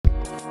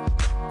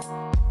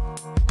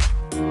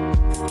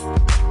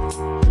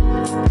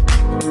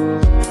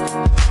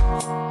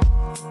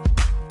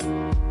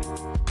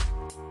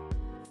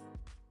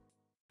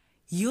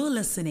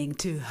listening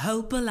to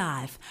Hope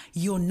Alive,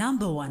 your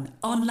number one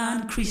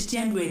online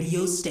Christian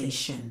radio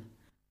station.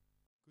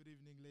 Good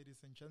evening, ladies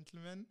and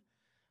gentlemen.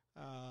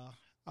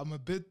 I'm a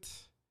bit,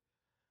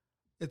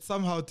 it's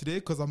somehow today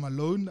because I'm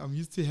alone. I'm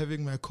used to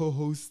having my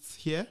co-hosts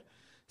here,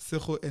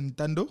 Sejo and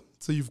Tando.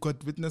 So you've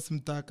got Witness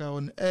Mtaka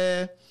on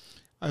air.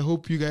 I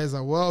hope you guys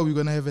are well. We're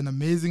going to have an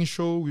amazing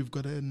show. We've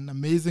got an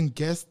amazing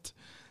guest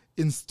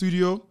in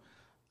studio.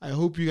 I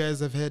hope you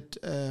guys have had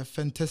a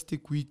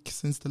fantastic week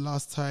since the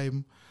last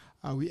time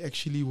we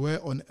actually were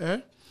on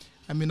air.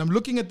 I mean, I'm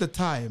looking at the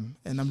time,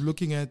 and I'm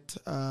looking at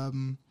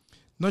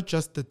not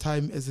just the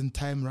time as in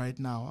time right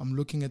now. I'm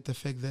looking at the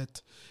fact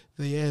that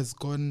the year has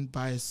gone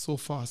by so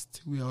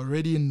fast. We are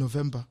already in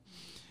November,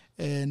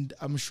 and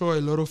I'm sure a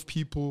lot of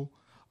people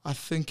are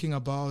thinking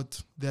about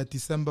their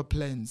December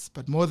plans.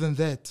 But more than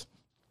that,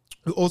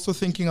 we're also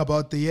thinking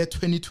about the year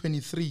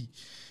 2023,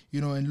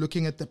 and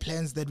looking at the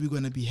plans that we're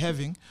going to be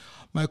having.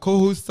 My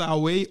co-hosts are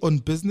away on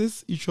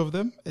business, each of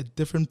them at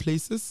different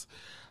places,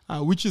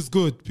 which is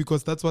good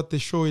because that's what the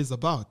show is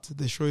about.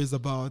 The show is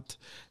about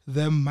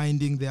them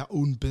minding their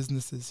own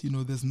businesses.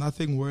 There's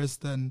nothing worse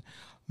than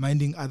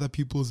minding other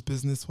people's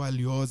business while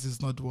yours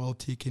is not well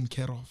taken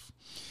care of.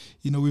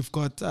 We've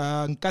got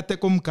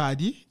Nkateko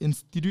Mkadi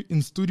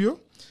in studio.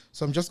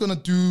 So I'm just going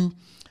to do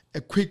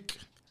a quick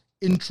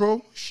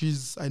intro.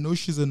 I know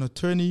she's an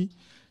attorney.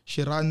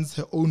 She runs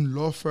her own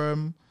law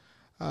firm.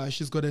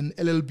 She's got an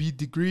LLB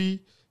degree.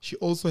 She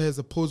also has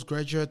a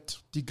postgraduate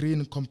degree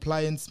in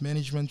compliance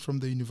management from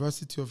the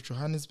University of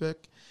Johannesburg.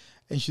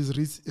 And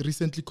she's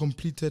recently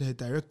completed her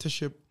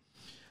directorship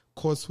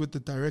course with the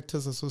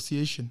Directors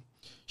Association.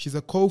 She's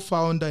a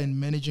co-founder and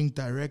managing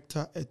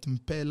director at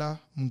Mpela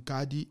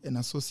Mkadi and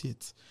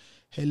Associates.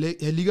 Her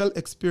legal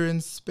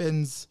experience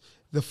spans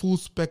the full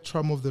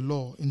spectrum of the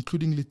law,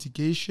 including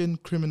litigation,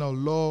 criminal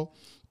law,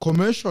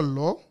 commercial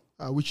law,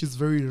 which is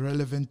very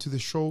relevant to the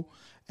show,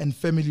 and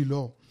family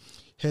law.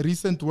 Her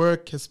recent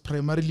work has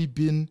primarily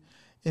been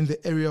in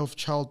the area of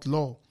child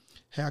law.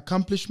 Her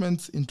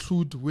accomplishments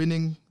include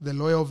winning the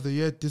Lawyer of the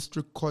Year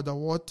District Court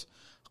Award,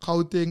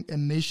 Gauteng,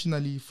 and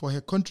nationally for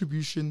her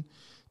contribution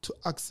to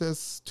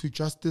access to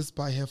justice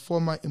by her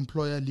former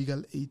employer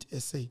Legal Aid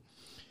SA.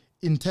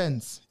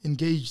 Intense,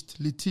 engaged,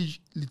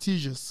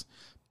 litigious,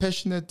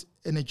 passionate,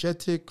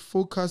 energetic,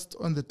 focused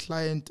on the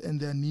client and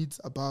their needs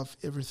above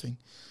everything.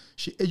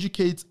 She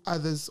educates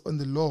others on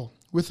the law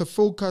with a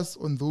focus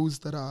on those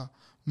that are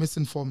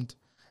misinformed.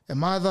 A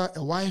mother,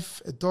 a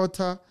wife, a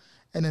daughter,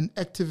 and an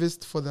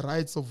activist for the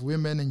rights of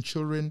women and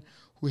children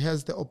who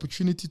has the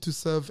opportunity to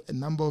serve a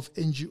number of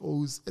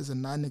NGOs as a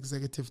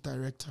non-executive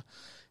director.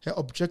 Her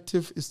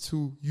objective is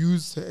to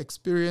use her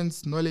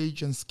experience,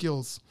 knowledge, and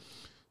skills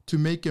to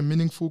make a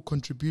meaningful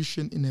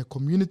contribution in her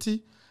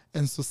community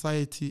and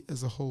society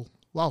as a whole.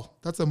 Wow,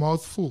 that's a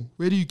mouthful.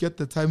 Where do you get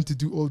the time to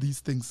do all these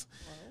things?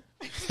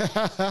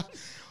 Wow.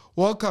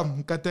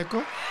 Welcome,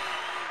 Nkateko.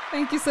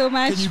 Thank you so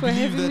much for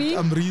having me.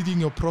 I'm reading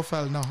your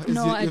profile now.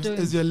 I don't.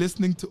 As you're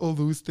listening to all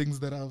those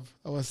things that I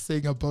was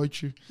saying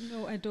about you.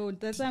 No, I don't.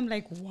 That's why I'm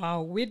like,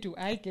 wow, where do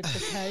I get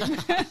the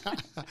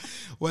time?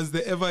 Was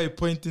there ever a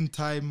point in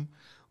time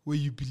where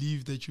you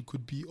believed that you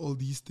could be all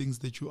these things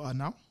that you are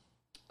now?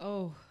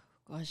 Oh,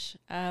 gosh.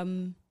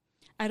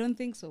 I don't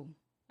think so.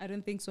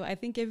 I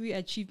think every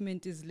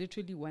achievement is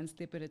literally one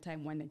step at a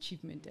time, one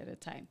achievement at a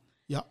time.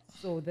 Yeah.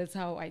 So that's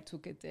how I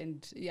took it.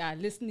 And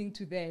listening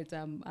to that,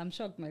 I'm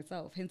shocked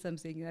myself. Hence, I'm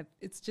saying that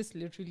it's just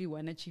literally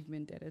one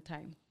achievement at a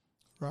time.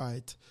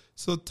 Right.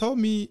 So tell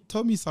me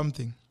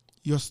something.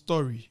 Your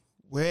story.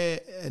 Where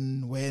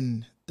and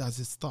when does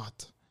it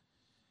start?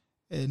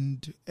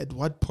 And at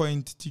what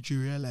point did you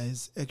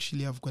realize,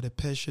 actually, I've got a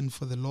passion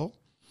for the law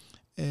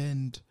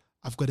and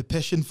I've got a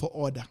passion for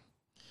order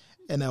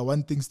and I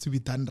want things to be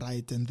done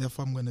right and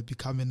therefore I'm going to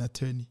become an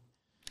attorney?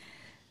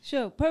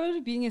 Sure.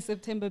 Probably being a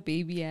September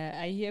baby,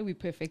 I hear we're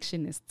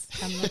perfectionists.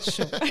 I'm not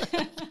sure.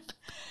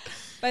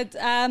 But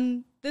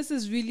this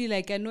is really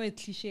I know as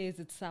cliche as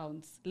it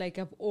sounds,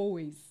 I've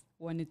always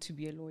wanted to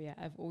be a lawyer.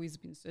 I've always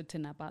been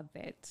certain about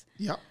that.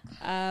 Yeah.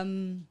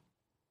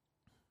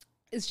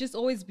 It's just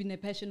always been a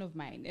passion of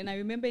mine. And I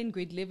remember in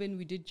grade 11,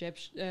 we did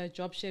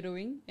job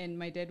shadowing, and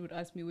my dad would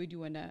ask me, where do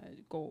you want to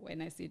go?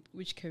 And I said,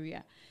 which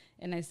career?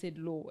 And I said,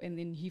 law. And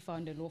then he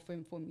found a law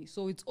firm for me.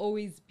 So it's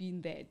always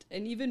been that.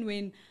 And even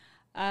when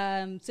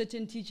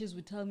certain teachers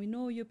would tell me,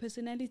 no, your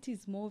personality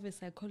is more of a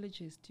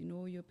psychologist,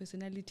 your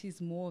personality is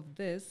more of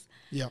this.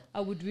 Yeah. I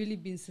would really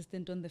be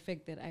insistent on the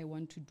fact that I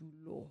want to do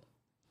law.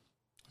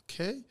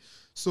 Okay.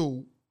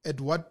 So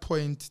at what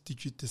point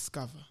did you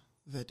discover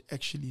that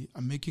actually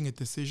I'm making a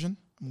decision,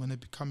 I'm going to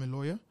become a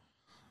lawyer,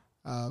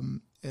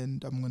 and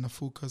I'm going to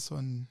focus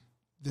on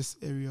this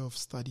area of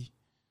study?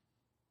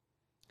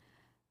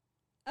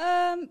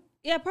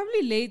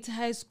 Probably late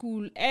high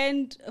school.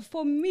 And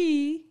for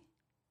me,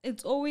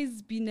 it's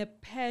always been a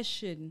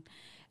passion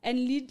and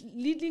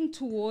leading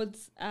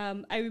towards,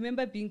 I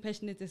remember being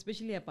passionate,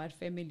 especially about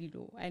family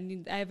law.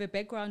 And I have a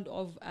background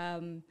of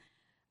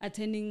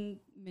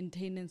attending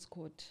maintenance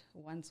court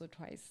once or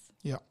twice.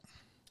 Yeah.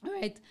 All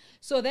right.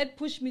 So that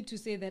pushed me to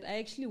say that I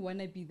actually want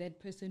to be that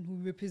person who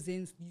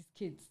represents these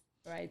kids,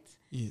 right?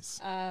 Yes.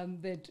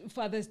 That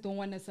fathers don't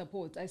want to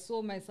support. I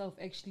saw myself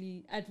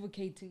actually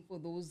advocating for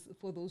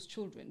those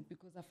children,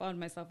 because I found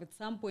myself at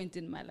some point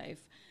in my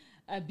life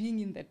being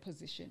in that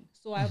position.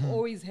 So I've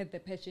always had the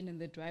passion and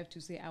the drive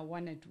to say I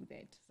want to do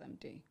that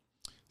someday.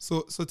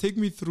 So take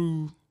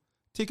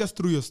us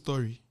through your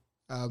story,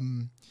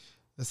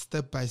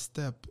 step by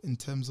step in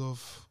terms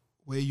of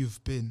where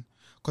you've been.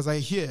 Because I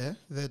hear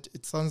that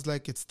it sounds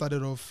like it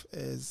started off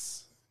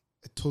as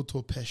a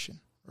total passion,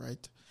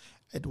 right?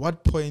 At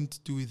what point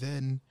do we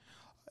then,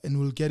 and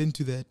we'll get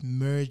into that,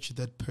 merge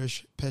that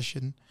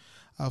passion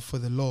for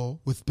the law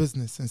with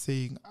business and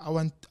saying, I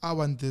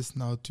want this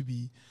now to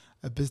be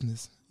a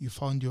business. You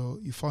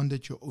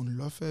founded your own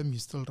law firm. You're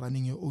still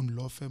running your own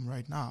law firm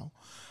right now.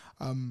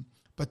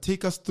 But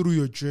take us through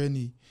your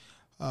journey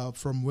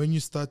from when you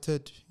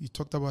started. You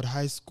talked about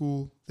high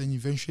school, then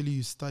eventually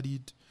you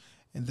studied,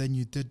 and then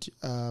you did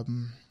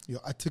your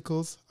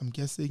articles. I'm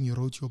guessing you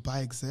wrote your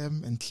bar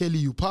exam, and clearly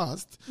you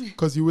passed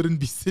because you wouldn't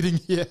be sitting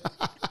here.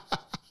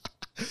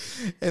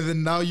 And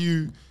then now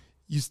you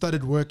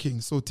started working.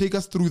 So take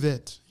us through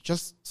that,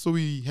 just so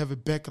we have a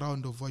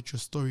background of what your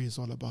story is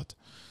all about.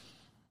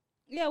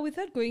 Yeah,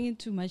 without going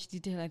into much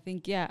detail, I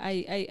think,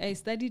 I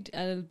studied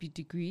LLB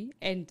degree,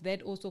 and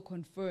that also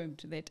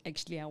confirmed that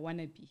actually I want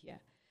to be here.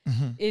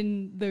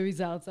 In the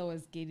results I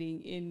was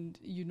getting, in,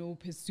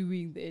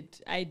 pursuing that,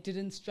 I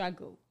didn't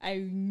struggle. I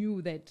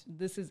knew that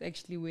this is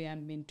actually where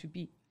I'm meant to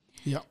be.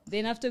 Yeah.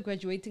 Then after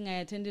graduating, I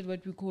attended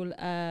what we call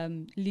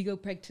legal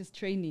practice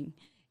training.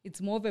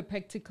 It's more of a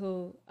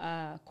practical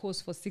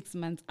course for 6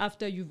 months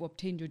after you've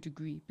obtained your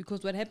degree.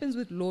 Because what happens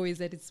with law is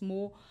that it's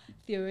more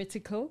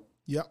theoretical.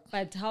 Yeah.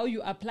 But how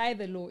you apply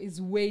the law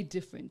is way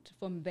different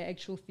from the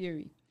actual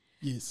theory.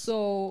 Yes.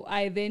 So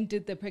I then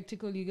did the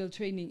practical legal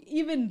training.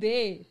 Even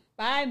there,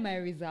 by my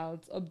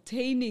results,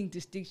 obtaining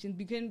distinction,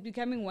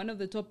 becoming one of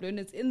the top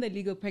learners in the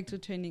legal practical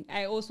training,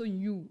 I also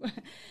knew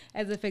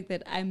as a fact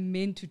that I'm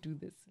meant to do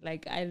this.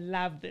 Like, I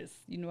love this.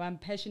 I'm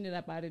passionate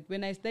about it.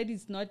 When I study,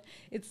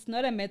 it's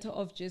not a matter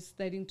of just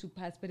studying to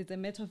pass, but it's a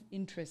matter of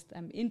interest.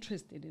 I'm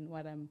interested in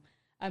what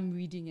I'm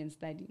reading and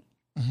studying.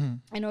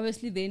 And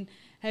obviously then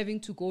having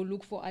to go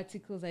look for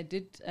articles. I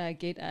did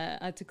get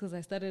articles.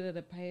 I started at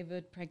a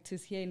private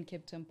practice here in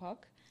Cape Town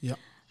Park. Yeah.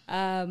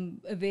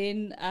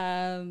 Then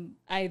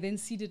I then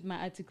seeded my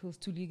articles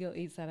to Legal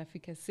Aid South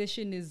Africa.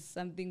 Session is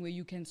something where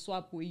you can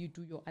swap where you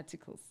do your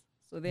articles.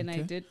 So then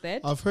I did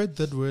that. I've heard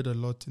that word a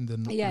lot in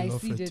the I law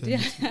seeded.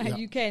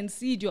 fraternity. You can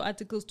seed your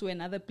articles to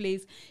another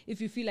place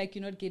if you feel like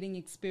you're not getting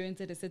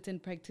experience at a certain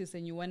practice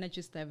and you want to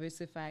just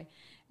diversify.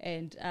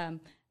 And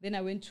then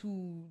I went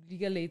to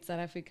Legal Aid South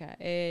Africa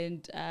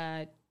and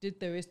did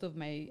the rest of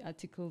my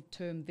article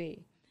term there.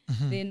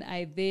 Then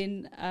I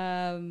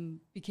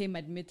became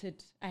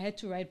admitted. I had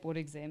to write board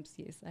exams.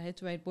 Yes, I had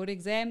to write board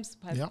exams,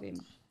 pass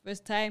them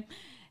first time,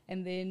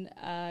 and then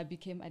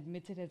became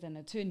admitted as an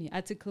attorney.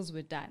 Articles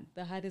were done.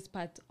 The hardest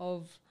part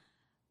of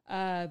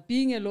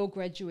being a law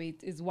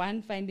graduate is,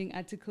 one, finding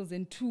articles,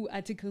 and two,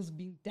 articles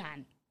being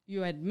done.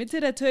 You're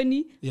admitted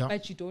attorney,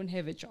 but you don't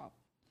have a job.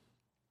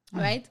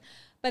 Right?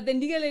 But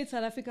then Legal Aid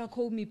South Africa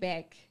called me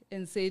back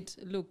and said,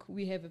 look,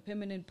 we have a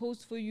permanent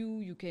post for you.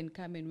 You can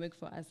come and work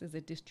for us as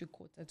a district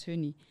court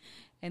attorney.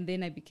 And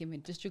then I became a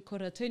district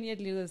court attorney at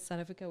Legal Aid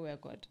South Africa, where I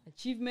got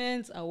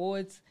achievements,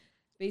 awards,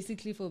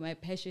 basically for my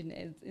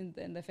passion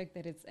and the fact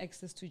that it's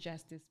access to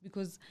justice.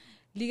 Because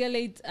Legal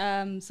Aid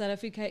South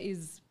Africa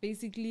is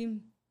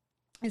basically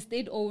a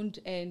state-owned,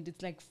 and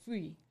it's like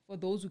free for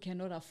those who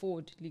cannot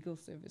afford legal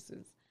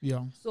services.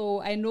 Yeah.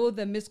 So I know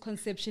the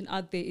misconception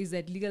out there is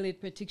that legal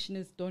aid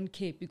practitioners don't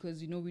care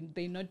because,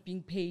 they're not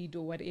being paid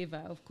or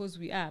whatever. Of course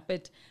we are,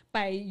 but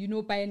by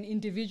an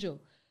individual.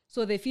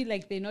 So they feel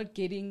like they're not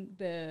getting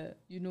the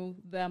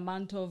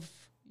amount of,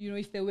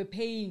 if they were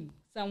paying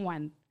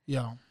someone,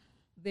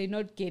 they're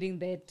not getting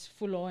that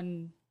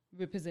full-on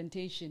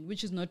representation,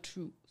 which is not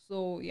true.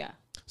 So, yeah.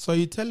 So are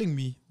you telling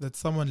me that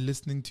someone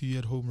listening to you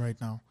at home right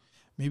now,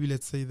 maybe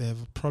let's say they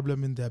have a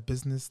problem in their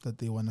business that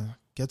they want to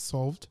get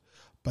solved,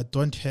 but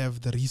don't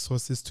have the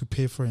resources to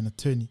pay for an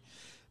attorney,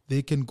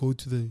 they can go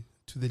to the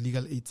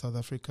Legal Aid South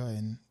Africa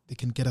and they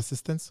can get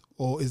assistance?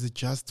 Or is it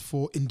just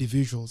for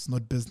individuals,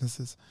 not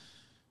businesses?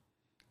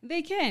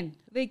 They can.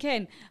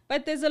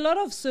 But there's a lot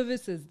of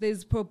services.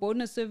 There's pro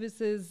bono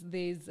services.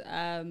 There's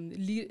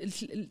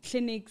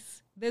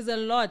clinics. There's a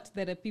lot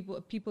that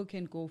people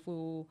can go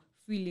for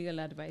free legal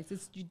advice.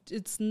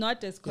 It's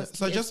not as costly.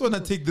 So I just want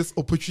to take this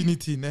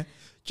opportunity,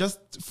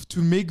 just to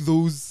make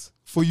those,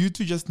 for you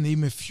to just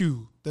name a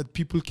few that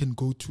people can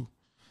go to.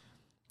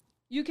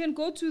 You can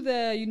go to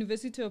the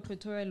University of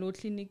Pretoria Law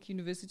Clinic,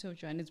 University of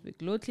Johannesburg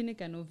Law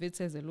Clinic. I know Wits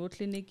has a law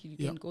clinic. You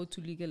can go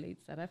to Legal Aid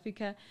South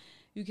Africa.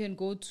 You can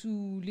go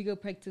to Legal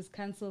Practice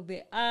Council.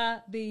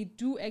 They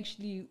do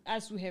actually,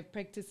 as we have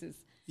practices,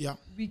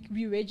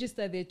 we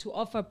register there to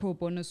offer pro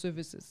bono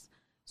services.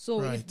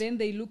 So if then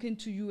they look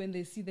into you and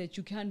they see that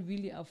you can't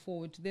really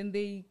afford, then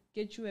they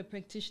get you a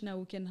practitioner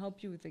who can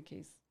help you with the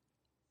case.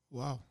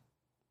 Wow.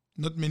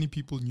 Not many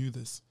people knew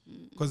this.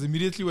 Because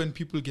immediately when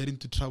people get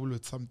into trouble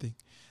with something,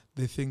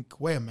 they think,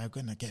 where am I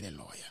going to get a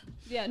lawyer?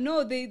 Yeah,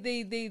 no,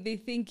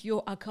 they think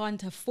you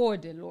can't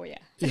afford a lawyer.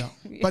 Yeah.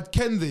 But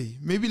can they?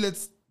 Maybe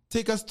let's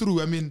take us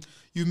through. I mean,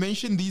 you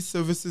mentioned these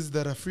services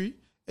that are free,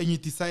 and you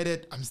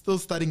decided, I'm still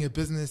starting a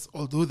business,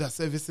 although there are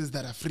services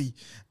that are free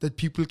that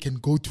people can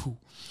go to.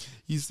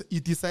 You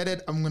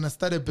decided, I'm going to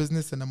start a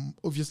business and I'm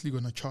obviously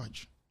going to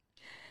charge.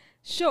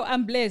 Sure,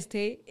 I'm blessed.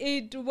 Hey,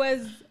 it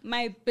was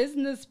my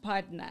business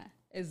partner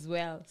as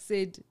well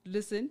said,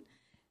 listen,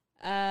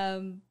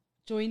 join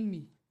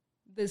me.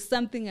 There's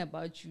something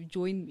about you.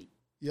 Join me.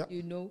 Yeah.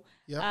 You know.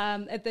 Yeah.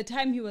 At the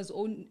time, he was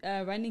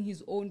running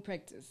his own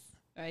practice,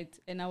 right?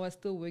 And I was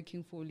still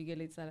working for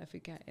Legal Aid South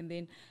Africa. And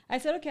then I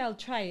said, okay, I'll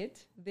try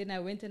it. Then I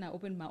went and I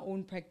opened my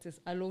own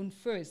practice alone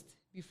first.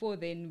 Before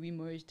then, we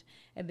merged,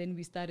 and then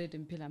we started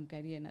Impilo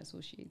Mngadi and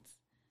Associates.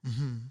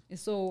 Mm-hmm.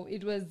 So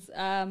it was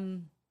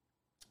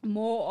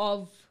more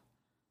of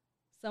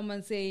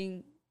someone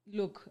saying,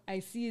 look, I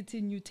see it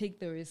in you,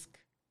 take the risk,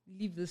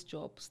 leave this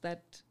job,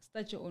 start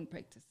your own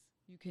practice.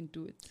 You can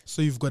do it.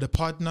 So you've got a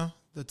partner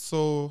that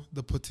saw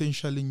the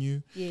potential in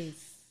you. Yes.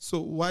 So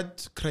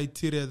what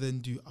criteria then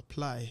do you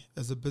apply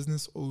as a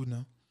business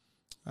owner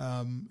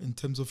in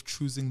terms of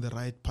choosing the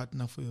right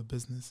partner for your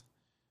business?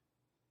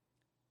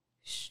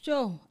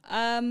 Sure.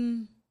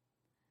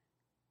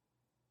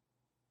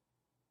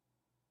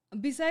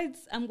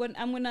 Besides, I'm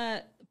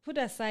gonna put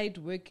aside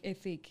work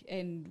ethic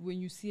and when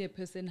you see a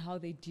person how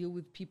they deal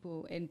with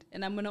people, and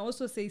I'm gonna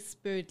also say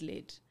spirit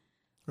led,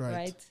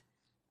 right?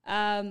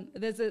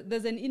 There's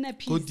an inner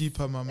peace. Go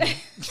deeper, mama.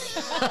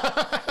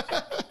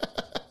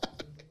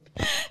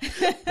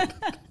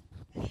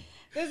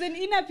 There's an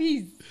inner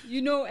peace,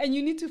 you know, and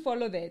you need to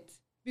follow that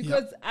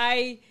because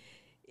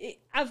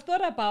I've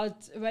thought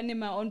about running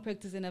my own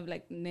practice and I'm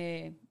like,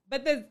 nah.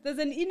 But there's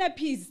an inner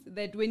peace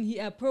that when he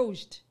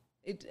approached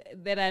it,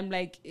 that I'm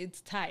like,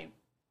 it's time,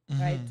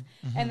 right?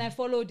 Mm-hmm. And I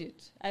followed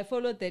it. I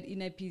followed that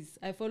inner peace.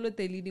 I followed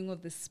the leading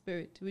of the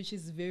spirit, which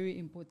is very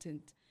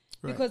important.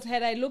 Right. Because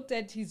had I looked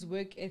at his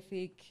work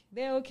ethic,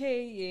 they're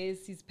okay,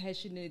 yes, he's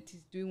passionate,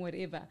 he's doing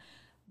whatever.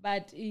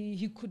 But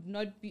he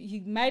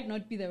might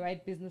not be the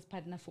right business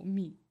partner for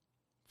me.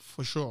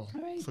 For sure,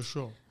 right? For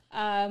sure.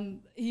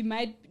 He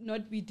might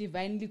not be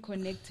divinely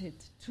connected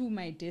to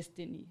my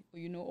destiny,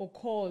 you know, or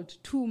called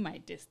to my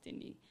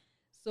destiny.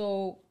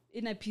 So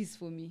inner peace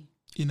for me.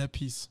 Inner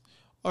peace.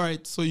 All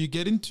right. So you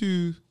get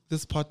into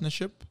this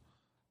partnership,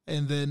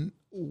 and then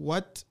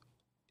what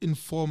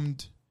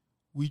informed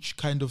which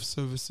kind of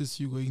services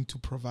you're going to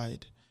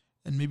provide?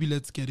 And maybe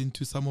let's get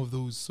into some of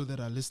those so that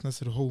our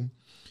listeners at home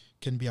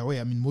can be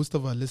aware. I mean, most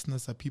of our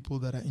listeners are people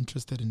that are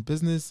interested in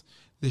business.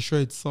 The show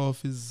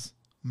itself is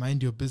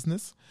Mind Your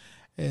Business.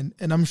 And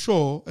I'm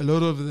sure a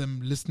lot of them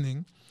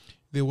listening,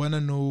 they want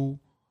to know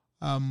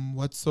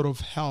what sort of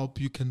help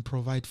you can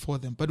provide for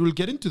them. But we'll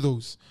get into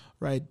those,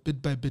 right,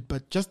 bit by bit.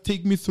 But just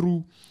take me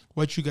through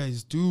what you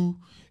guys do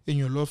in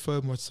your law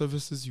firm, what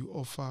services you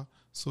offer,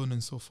 so on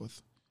and so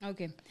forth.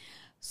 Okay.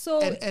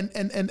 So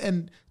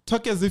and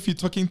talk as if you're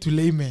talking to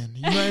laymen.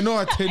 You know, I know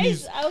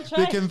attorneys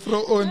they can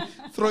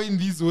throw in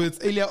these words.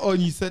 Earlier on,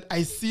 you said,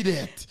 "I see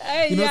that."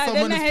 You know,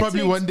 someone is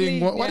probably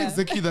wondering what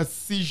exactly does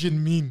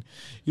scission mean.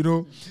 You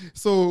know,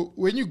 so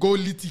when you go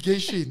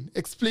litigation,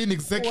 explain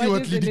exactly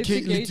what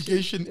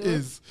litigation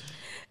is.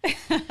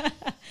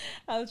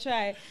 I'll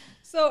try.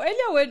 So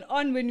earlier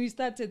when we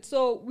started,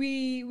 so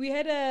we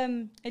had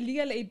a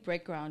legal aid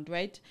background,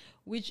 right,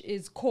 which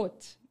is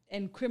court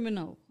and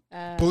criminal.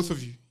 Both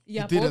of you.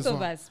 Yeah, both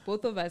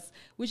of us,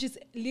 which is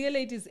legal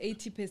aid is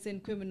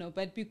 80% criminal.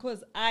 But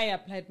because I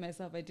applied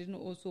myself, I didn't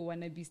also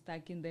want to be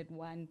stuck in that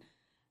one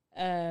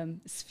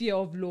sphere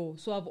of law.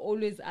 So I've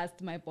always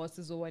asked my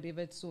bosses or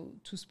whatever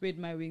to spread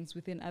my wings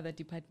within other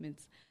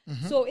departments.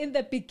 Mm-hmm. So in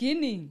the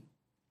beginning,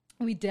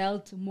 we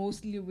dealt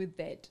mostly with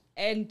that.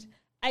 And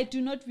I do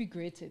not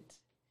regret it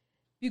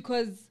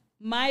because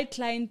my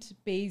client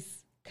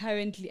base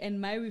currently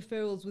and my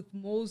referrals with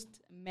most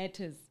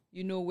matters,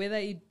 you know, whether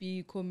it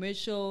be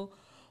commercial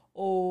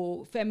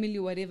or family,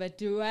 whatever,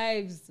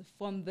 derives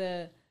from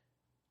the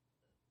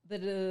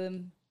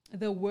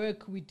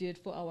work we did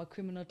for our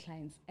criminal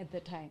clients at the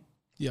time.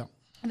 Yeah.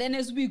 And then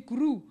as we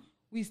grew,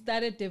 we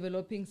started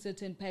developing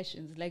certain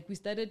passions. Like we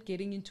started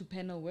getting into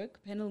panel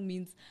work. Panel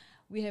means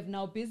we have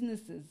now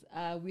businesses.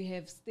 We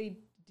have state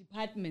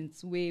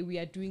departments where we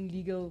are doing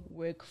legal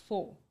work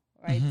for,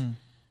 right? Mm-hmm.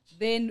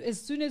 Then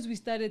as soon as we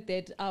started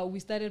that, we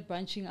started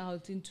branching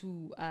out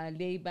into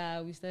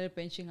labor. We started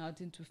branching out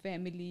into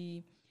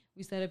family.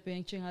 We started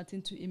branching out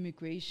into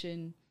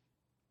immigration.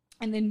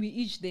 And then we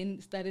each then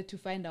started to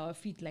find our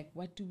feet, like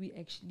what do we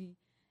actually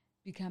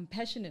become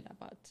passionate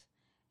about?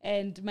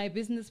 And my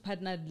business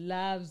partner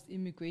loves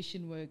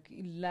immigration work.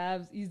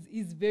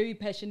 He's very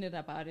passionate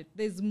about it.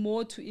 There's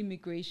more to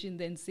immigration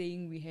than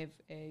saying we have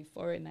a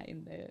foreigner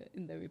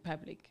in the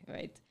Republic,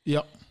 right?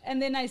 Yeah. And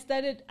then I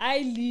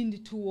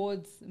leaned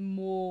towards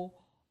more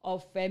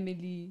of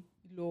family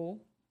law,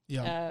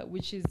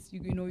 which is,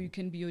 you know, you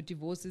can be your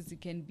divorces,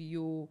 it can be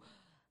your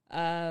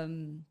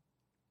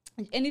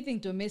anything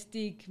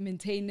domestic,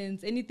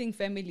 maintenance, anything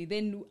family.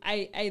 Then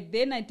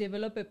I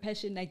develop a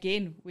passion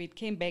again, where it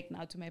came back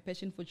now to my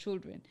passion for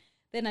children.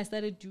 Then I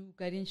started to do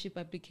guardianship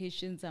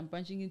applications. I'm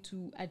branching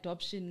into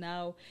adoption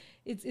now.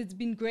 It's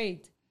been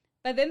great.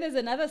 But then there's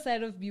another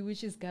side of me,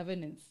 which is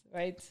governance,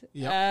 right?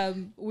 Yeah.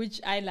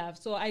 Which I love.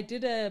 So I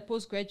did a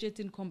postgraduate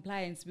in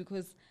compliance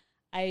because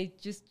I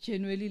just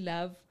genuinely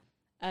love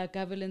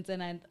governance,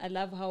 and I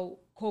love how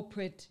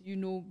corporate,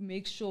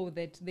 make sure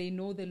that they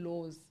know the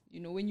laws.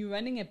 When you're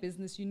running a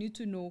business, you need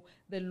to know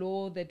the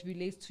law that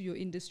relates to your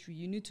industry.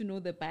 You need to know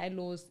the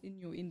bylaws in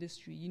your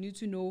industry. You need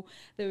to know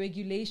the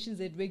regulations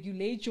that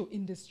regulate your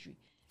industry.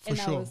 For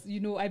sure.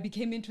 I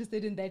became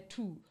interested in that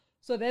too.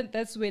 So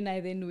that's when I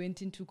then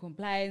went into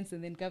compliance,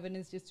 and then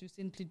governance. Just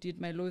recently did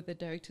my law with the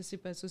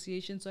Directorship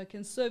Association, so I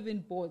can serve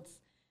in boards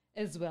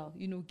as well,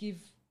 give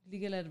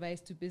legal advice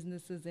to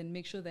businesses and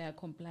make sure they are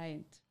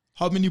compliant.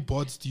 How many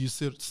boards do you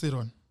sit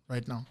on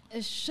right now?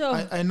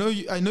 Sure. I know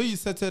you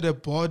sat at a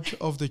board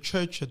of the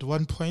church at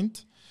one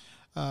point.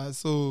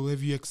 So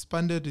have you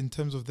expanded in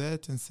terms of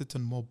that and sit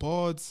on more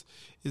boards?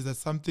 Is that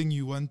something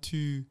you want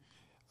to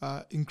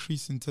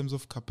increase in terms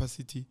of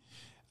capacity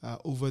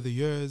over the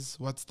years?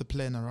 What's the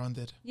plan around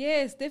that?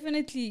 Yes,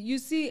 definitely. You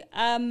see,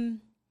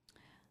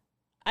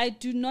 I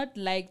do not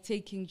like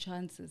taking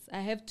chances. I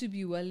have to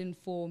be well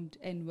informed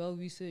and well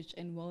researched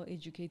and well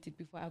educated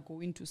before I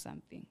go into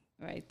something,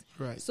 right?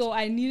 Right. So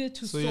I needed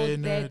to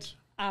sort that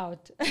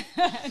out.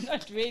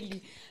 Not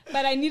really,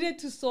 but I needed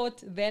to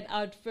sort that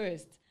out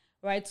first,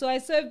 right? So I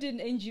served in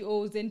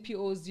NGOs,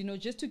 NPOs,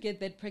 just to get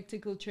that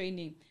practical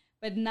training.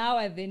 But now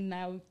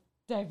now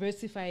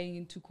diversifying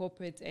into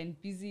corporate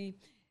and busy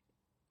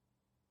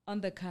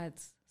on the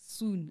cards.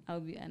 Soon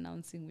I'll be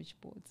announcing which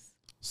boards.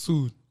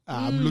 Soon.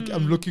 I'm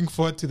looking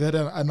forward to that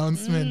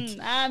announcement.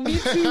 Me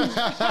too.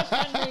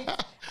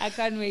 I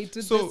can't wait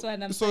to this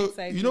one. I'm so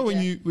excited.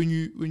 When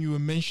you were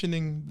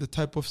mentioning the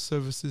type of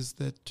services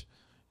that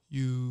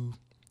you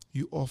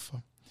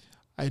offer,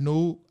 I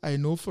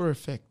know for a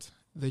fact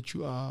that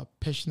you are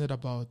passionate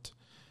about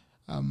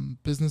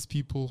business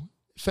people,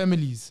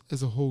 families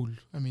as a whole.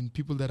 I mean,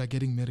 people that are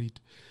getting married,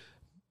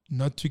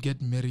 not to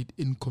get married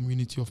in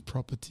community of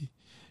property.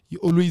 You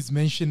always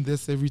mention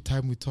this every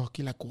time we talk.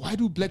 You're like, why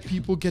do black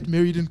people get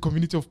married in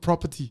community of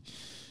property?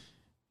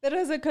 That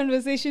was a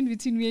conversation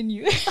between me and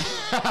you.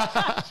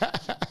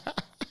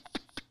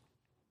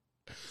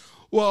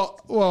 Well,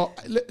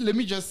 let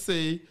me just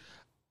say,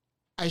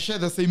 I share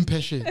the same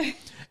passion.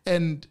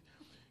 And,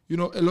 a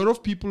lot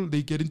of people,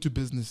 they get into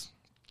business.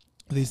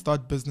 They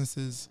start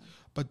businesses,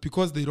 but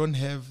because they don't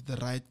have the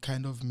right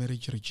kind of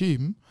marriage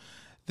regime,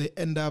 they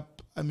end up,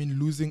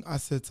 losing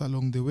assets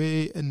along the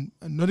way. And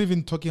I'm not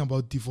even talking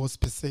about divorce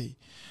per se.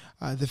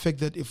 The fact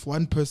that if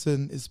one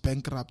person is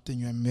bankrupt and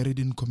you are married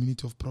in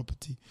community of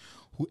property,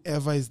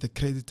 whoever is the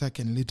creditor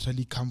can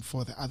literally come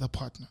for the other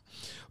partner.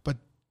 But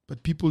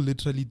people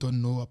literally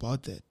don't know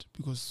about that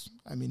because,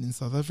 in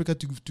South Africa,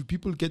 do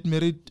people get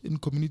married in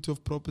community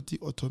of property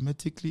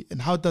automatically?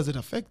 And how does it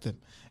affect them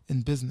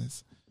in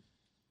business?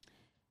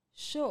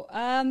 Sure.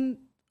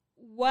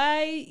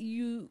 Why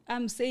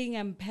I'm saying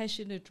I'm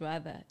passionate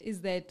rather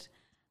is that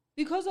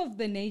because of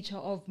the nature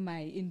of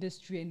my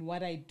industry and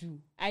what I do,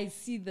 I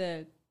see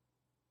the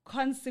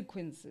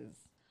consequences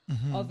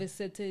of a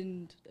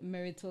certain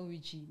marital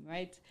regime,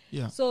 right?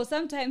 Yeah. So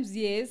sometimes,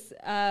 yes,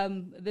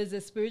 there's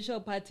a spiritual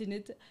part in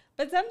it,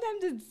 but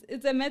sometimes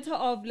it's a matter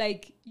of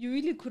like you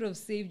really could have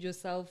saved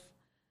yourself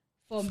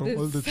from this,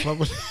 all the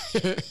trouble,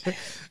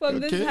 from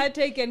this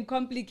heartache and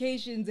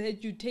complications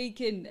had you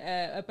taken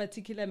a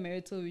particular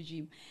marital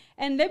regime.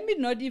 And let me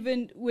not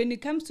even, when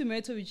it comes to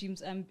marital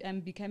regimes, I'm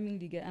becoming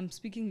legal. I'm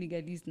speaking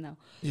legalese now.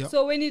 Yeah.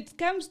 So when it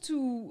comes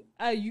to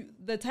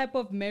the type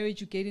of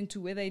marriage you get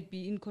into, whether it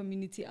be in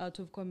community, out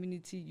of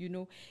community,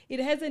 it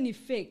has an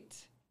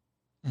effect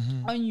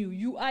on you.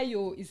 You are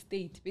your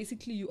estate.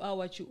 Basically, you are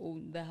what you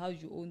own, the house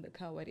you own, the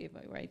car,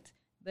 whatever, right?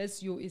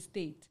 That's your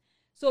estate.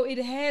 So it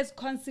has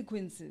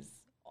consequences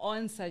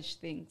on such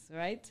things,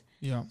 right?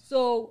 Yeah.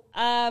 So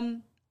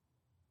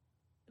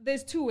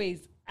there's two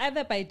ways,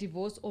 either by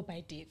divorce or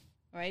by death,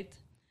 right?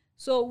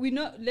 So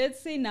let's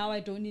say now I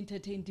don't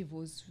entertain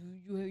divorce.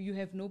 You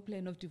have no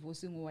plan of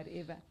divorcing or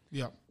whatever.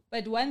 Yeah.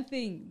 But one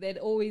thing that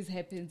always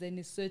happens and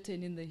is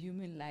certain in the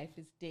human life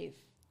is death.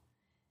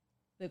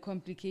 The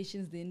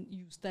complications, then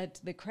you start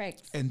the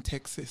cracks. And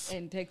taxes.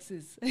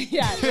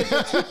 Yeah.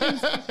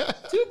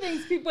 Two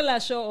things people are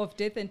sure of,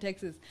 death and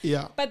taxes.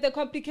 Yeah. But the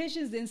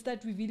complications then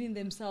start revealing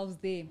themselves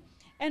there.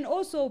 And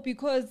also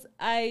because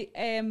I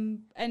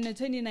am an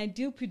attorney and I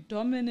deal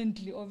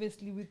predominantly,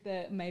 obviously, with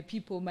my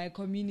people, my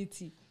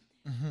community.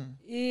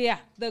 Yeah,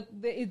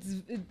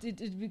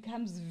 it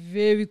becomes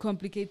very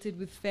complicated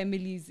with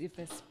families. If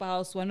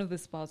one of the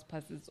spouse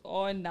passes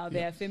on, now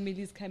there are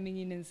families coming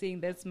in and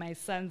saying, that's my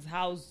son's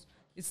house.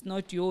 It's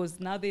not yours.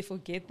 Now they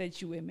forget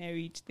that you were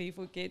married. They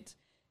forget.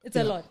 It's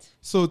a lot.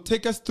 So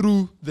take us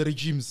through the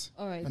regimes.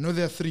 All right. I know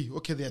there are three.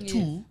 Okay, there are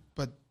two,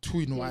 but two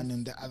in one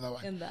and the other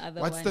one. And the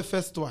other What's one. the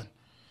first one?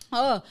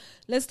 Oh,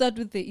 let's start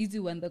with the easy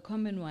one, the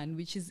common one,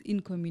 which is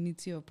in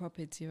community or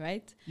property,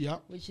 right? Yeah.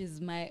 Which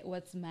is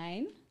what's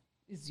mine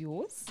is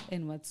yours,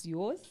 and what's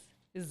yours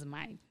is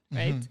mine,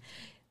 right?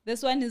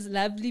 This one is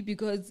lovely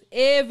because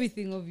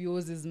everything of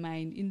yours is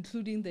mine,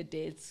 including the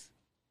debts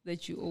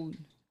that you own,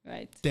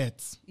 right?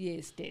 Debts.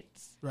 Yes,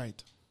 debts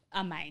Right.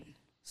 are mine.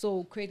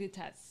 So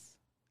creditors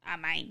are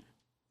mine.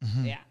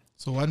 Yeah.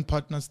 So one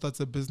partner starts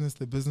a business,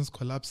 the business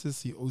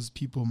collapses, he owes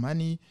people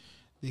money,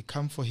 they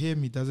come for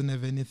him, he doesn't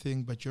have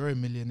anything, but you're a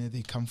millionaire,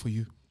 they come for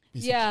you.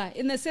 Basically. Yeah,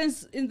 in the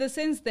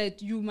sense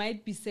that you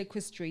might be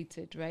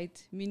sequestrated,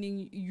 right?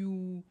 Meaning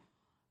you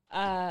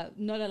are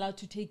not allowed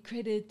to take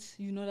credit,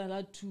 you're not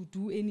allowed to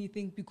do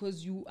anything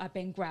because you are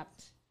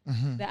bankrupt.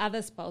 The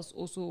other spouse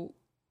also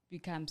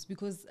becomes,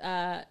 because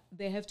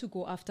they have to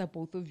go after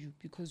both of you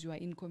because you are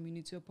in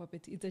community or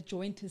property. It's a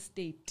joint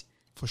estate.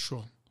 For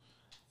sure.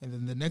 And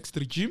then the next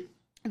regime?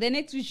 The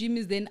next regime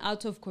is then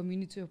out of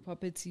community or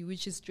property,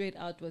 which is straight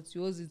out. What's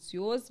yours, it's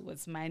yours.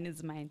 What's mine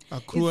is mine.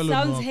 Accrual it or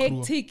sounds no accrual?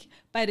 hectic,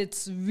 but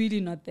it's really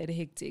not that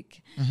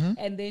hectic.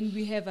 And then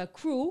we have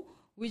accrual,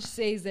 which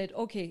says that,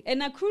 okay,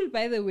 and accrual,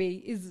 by the way,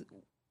 is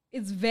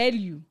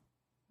value.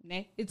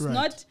 Ne? It's Right.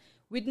 not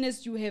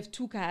witness you have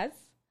 2 cars.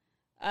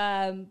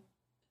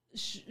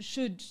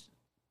 Should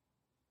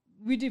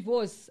we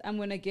divorce, I'm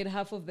going to get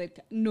half of that.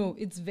 No,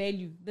 it's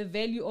value. The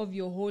value of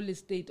your whole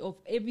estate, of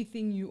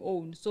everything you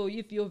own. So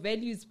if your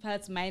value is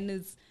plus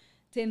minus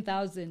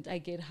 10,000, I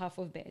get half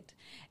of that.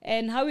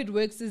 And how it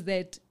works is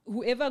that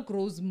whoever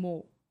grows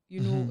more,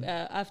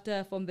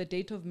 after from the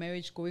date of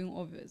marriage going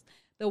over,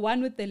 the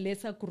one with the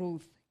lesser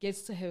growth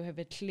gets to have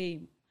a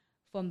claim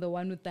from the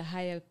one with the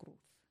higher growth.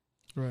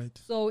 Right.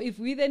 So if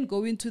we then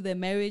go into the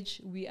marriage,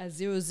 we are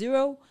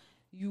 0-0.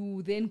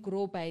 You then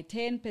grow by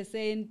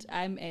 10%.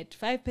 I'm at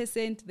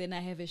 5%. Then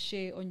I have a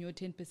share on your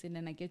 10%,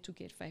 and I get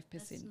 5%.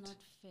 That's not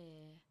fair.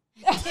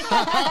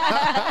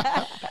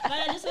 But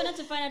I just wanted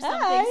to find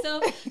out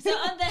something. So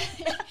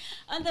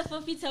on the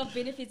forfeit of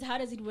benefits, how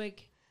does it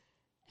work?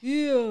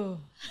 Yeah.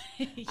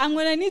 I'm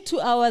going to need 2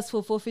 hours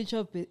for forfeiture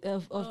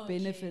of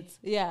benefits.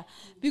 Yeah.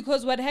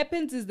 Because what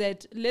happens is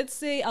that, let's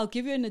say, I'll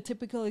give you a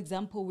typical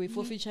example where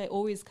forfeiture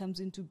always comes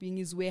into being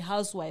is where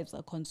housewives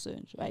are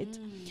concerned, right?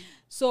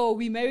 So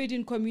we married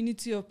in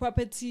community of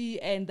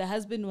property, and the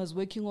husband was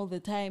working all the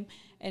time,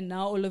 and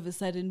now all of a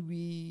sudden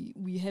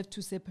we have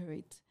to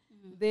separate.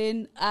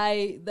 Then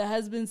the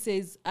husband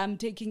says, I'm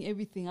taking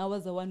everything. I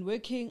was the one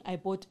working. I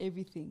bought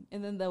everything.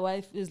 And then the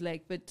wife is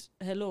like, but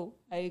hello,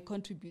 I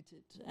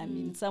contributed. I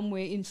mean,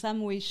 in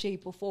some way,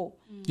 shape or form.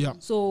 Yeah.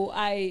 So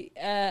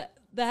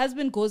the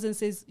husband goes and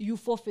says, you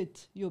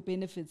forfeit your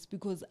benefits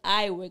because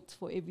I worked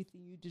for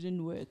everything. You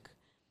didn't work.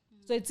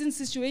 So it's in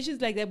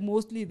situations like that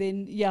mostly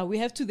then, we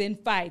have to then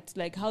fight.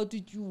 Like,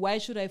 why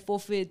should I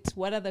forfeit?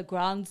 What are the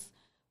grounds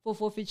for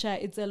forfeiture?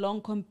 It's a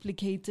long,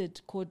 complicated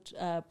court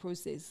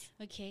process.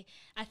 Okay.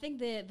 I think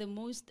the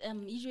most,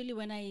 usually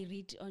when I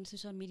read on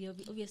social media,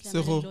 obviously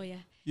Seho, I'm a lawyer.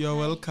 You're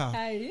welcome.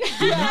 Hi.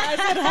 I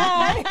said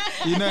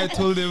hi. I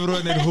told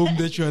everyone at home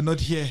that you are not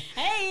here.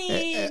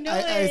 Hey,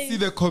 I see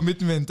the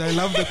commitment. I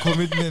love the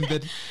commitment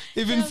that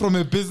even from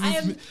a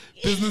business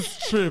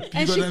trip,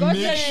 you're And she going to got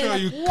make there sure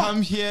like, you what?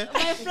 come here.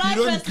 My flight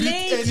You don't was greet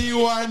late.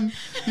 anyone.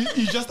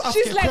 You just ask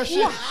She's a like,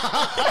 question.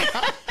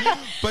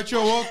 But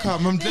you're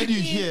welcome. I'm glad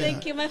you're here.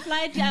 Thank you. My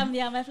flight,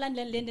 my flight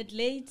landed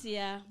late,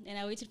 and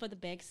I waited for the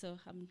bag, so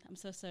I'm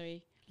so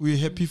sorry. We're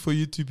happy for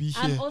you to be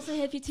here. I'm also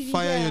happy to be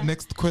Fire here. your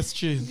next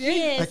question.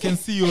 Yes. I can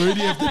see you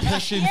already have the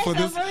passion Yes, for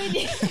this.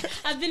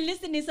 I've been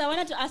listening, so I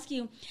wanted to ask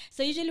you.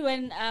 So usually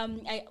when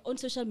I on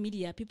social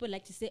media, people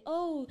like to say,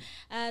 "Oh,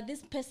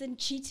 this person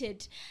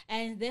cheated,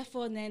 and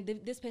therefore then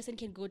this person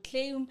can go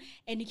claim,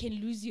 and you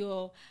can lose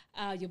your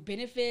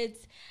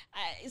benefits."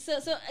 So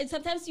and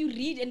sometimes you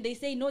read and they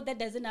say, "No, that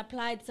doesn't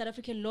apply. South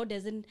African law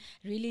doesn't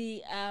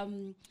really."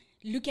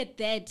 Look at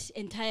that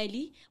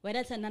entirely, whether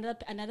it's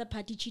another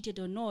party cheated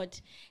or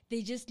not.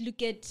 They just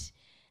look at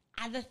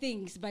other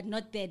things, but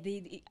not that.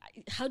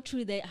 How true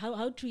is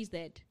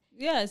that?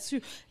 Yeah, it's true.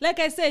 Like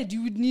I said,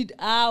 you would need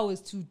hours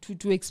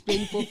to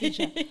explain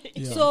forfeiture.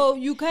 Yeah. So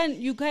you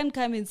can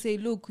come and say,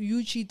 look,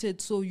 you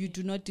cheated, so you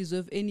do not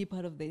deserve any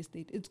part of the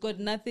estate. It's got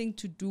nothing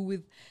to do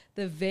with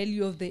the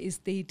value of the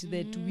estate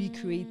that we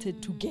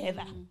created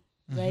together,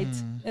 right?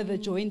 The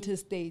joint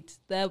estate.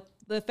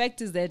 The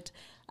fact is that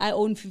I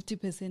own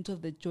 50%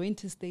 of the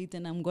joint estate,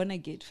 and I'm gonna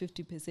get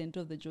 50%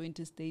 of the joint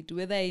estate,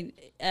 whether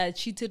I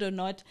cheated or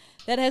not.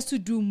 That has to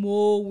do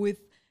more with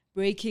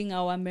breaking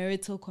our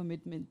marital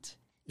commitment.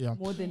 Yeah.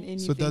 More than anything.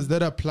 So does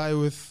that apply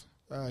with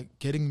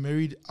getting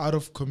married out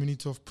of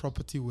community of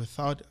property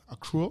without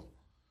accrual?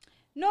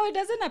 No, it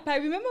doesn't apply.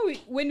 Remember,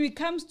 when it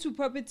comes to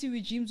property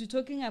regimes, we're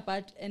talking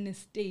about an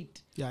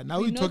estate. Yeah,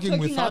 now we're talking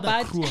without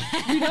accrual.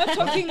 We're not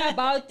talking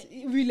about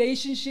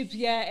relationships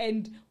here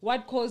and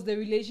what caused the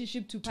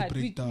relationship to part.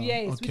 break down.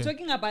 Yes, Okay. we're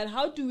talking about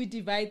how do we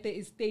divide the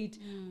estate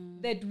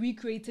that we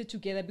created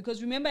together.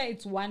 Because remember,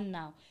 it's one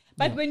now.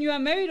 But when you are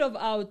married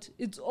out,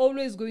 it's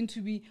always going to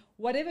be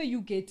whatever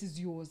you get is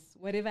yours.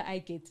 Whatever I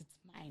get, it's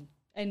mine.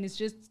 and it's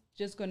just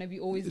gonna be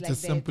always It's like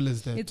as that. simple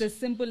as that. It's as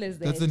simple as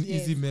that. That's an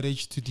yes. easy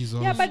marriage to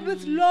dissolve. Yeah, but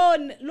with law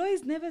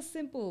is never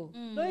simple.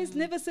 Law is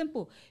never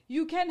simple.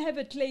 You can have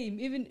a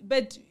claim,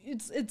 but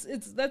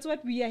it's that's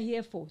what we are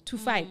here for, to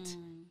fight.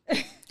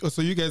 Oh,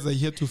 so you guys are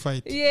here to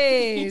fight.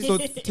 Yes. So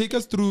take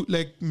us through,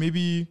 like,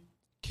 maybe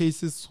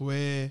cases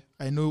where,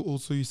 I know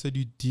also you said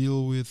you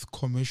deal with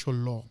commercial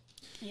law.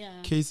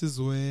 Yeah. Cases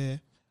where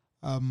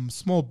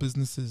small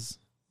businesses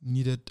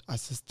needed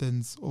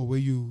assistance, or where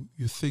you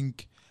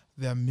think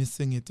they are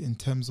missing it in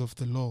terms of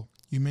the law.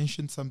 You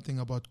mentioned something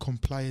about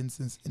compliance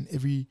in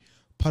every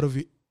part of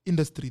your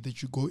industry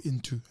that you go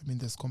into. I mean,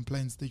 there's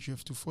compliance that you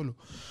have to follow.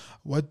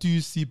 What do you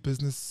see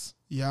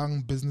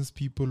young business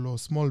people or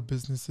small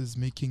businesses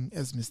making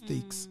as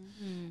mistakes?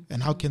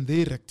 And how can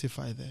they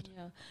rectify that?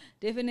 Yeah,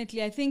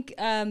 definitely. I think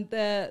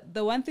the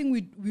one thing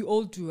we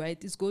all do,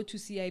 right, is go to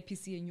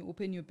CIPC and you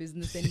open your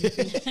business and you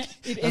think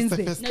it ends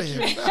That's the there.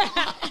 first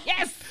step.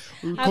 Yes,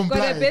 We I've got a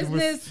complied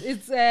business.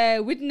 It's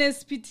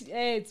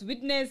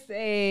witness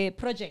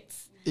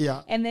projects,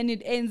 Yeah. and then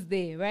it ends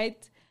there,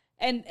 right?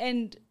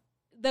 And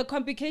the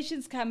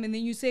complications come, and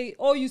then you say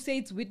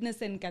it's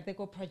witness and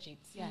Kateko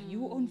projects. Yeah,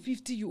 you own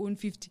 50, you own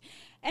 50.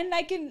 And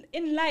like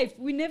in life,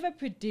 we never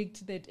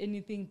predict that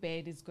anything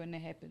bad is going to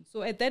happen.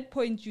 So at that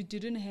point, you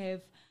didn't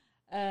have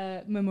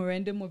a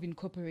memorandum of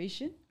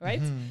incorporation,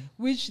 right?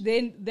 Which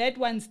then that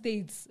one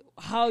states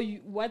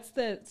what's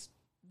the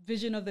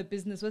vision of the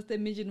business, what's the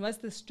mission, what's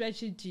the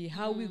strategy,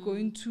 how we're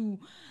going to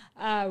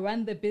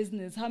run the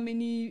business, how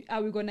many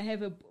are we going to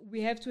have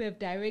we have to have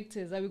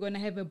directors, are we going to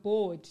have a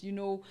board,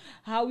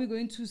 how are we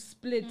going to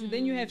split.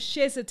 Then you have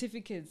share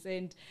certificates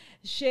and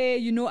share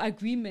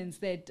agreements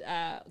that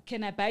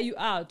can I buy you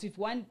out,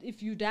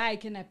 if you die,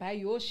 can I buy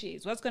your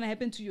shares, what's going to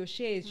happen to your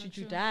shares should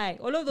you die.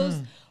 All of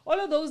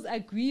those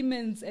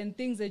agreements and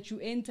things that you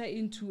enter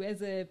into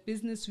as a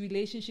business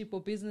relationship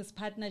or business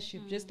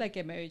partnership, just like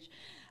a marriage,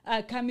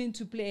 come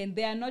into play, and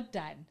they are not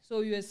done.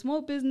 So you're a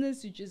small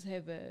business, you just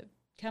have a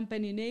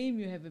company name,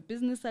 you have a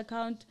business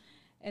account,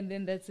 and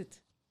then that's it.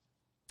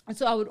 And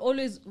so I would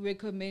always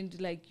recommend,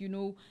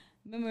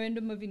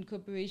 memorandum of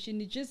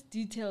incorporation. It just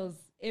details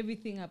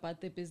everything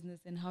about the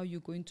business and how you're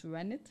going to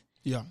run it.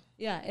 Yeah.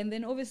 Yeah, and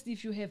then obviously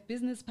if you have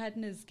business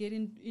partners, get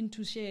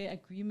into share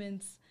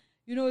agreements.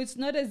 It's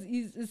not as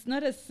easy, it's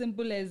not as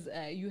simple as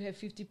you have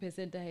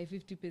 50%, I have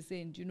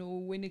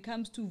 50%. When it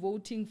comes to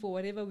voting for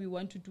whatever we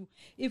want to do,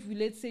 if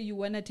let's say you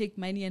want to take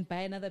money and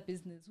buy another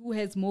business, who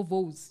has more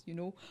votes?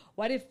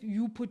 What if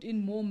you put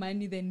in more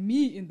money than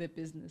me in the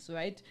business,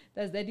 right?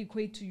 Does that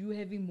equate to you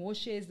having more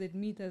shares than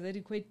me? Does that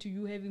equate to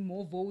you having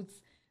more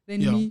votes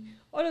than me?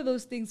 All of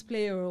those things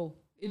play a role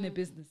in a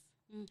business.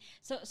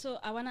 So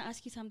I want to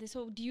ask you something.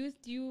 So would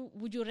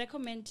you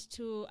recommend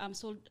to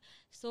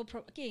sole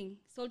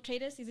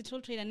traders? Is it sole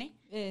trader, ne?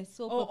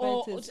 Sole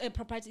proprietors. Or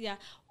proprietors, yeah,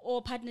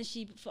 or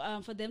partnership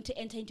for them to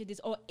enter into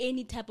this, or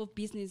any type of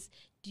business?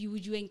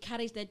 Would you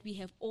encourage that we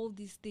have all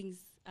these things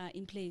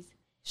in place?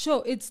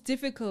 Sure, it's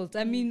difficult.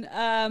 I mean,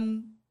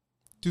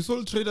 do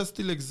sole traders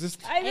still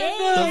exist? I don't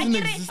know. Doesn't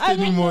exist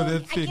anymore,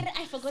 that thing.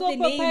 I forgot Sole the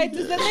name.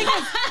 proprietors. The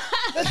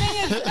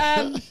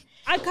thing is,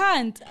 I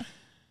can't.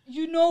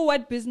 You know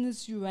what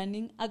business you're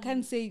running. I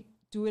can't say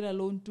do it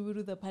alone, do it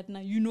with a partner.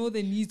 You know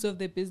the needs of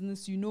the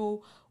business. You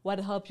know what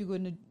help you're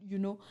going to,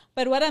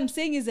 But what I'm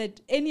saying is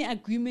that any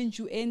agreement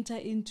you enter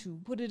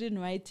into, put it in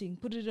writing,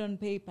 put it on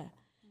paper.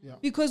 Yeah.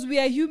 Because we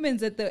are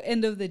humans at the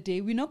end of the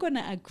day. We're not going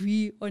to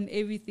agree on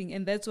everything.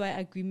 And that's why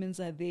agreements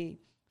are there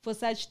for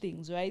such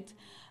things, right?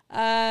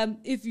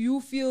 If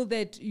you feel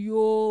that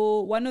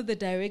one of the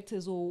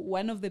directors or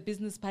one of the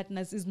business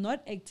partners is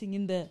not acting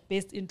in the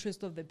best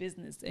interest of the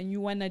business, and you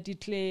want to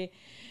declare,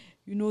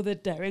 the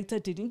director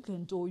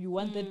didn't, or you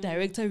want the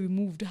director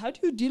removed, how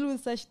do you deal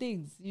with such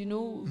things?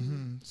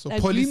 So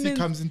policy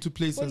comes into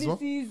place as well?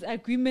 Policies,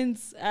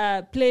 agreements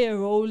play a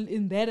role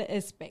in that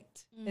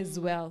aspect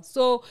as well.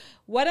 So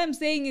what I'm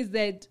saying is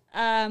that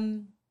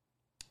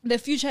the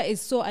future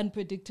is so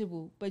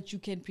unpredictable, but you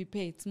can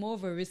prepare. It's more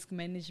of a risk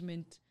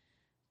management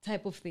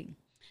type of thing.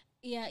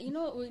 Yeah,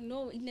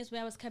 Ignace,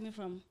 where I was coming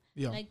from.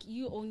 Yeah. Like,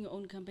 you own your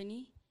own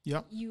company.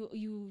 Yeah. You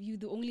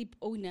the only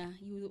owner.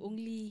 You the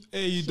only.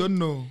 Hey, you don't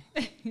know.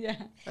 Yeah.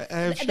 I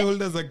have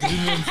shareholders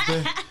agreements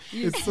there.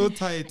 It's so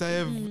tight. I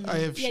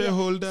have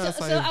shareholders.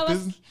 So I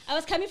have I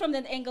was coming from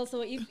that angle.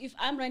 So if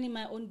I'm running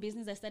my own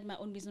business, I start my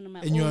own business on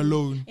my own. And you're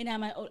alone. And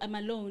I'm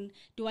alone.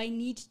 Do I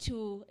need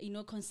to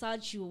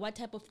consult you? What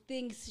type of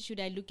things should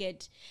I look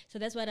at? So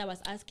that's what I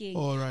was asking.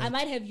 All right. I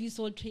might have used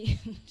sole trader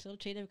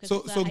because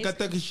so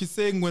Kataki, she's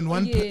saying when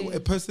a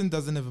person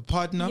doesn't have a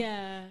partner,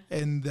 yeah,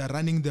 and they're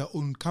running their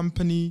own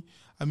company.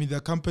 I mean, there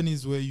are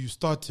companies where you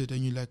started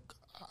and you're like,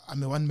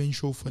 I'm a one-man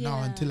show for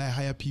now until I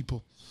hire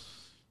people.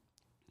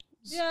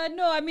 Yeah,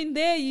 no, I mean,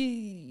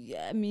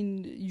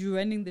 you're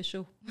running the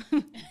show.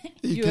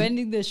 You're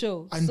running the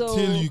show.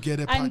 Until you get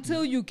a partner.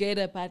 Until you get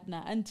a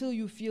partner. Until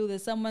you feel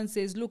that someone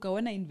says, look, I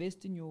want to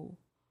invest in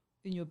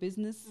in your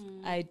business.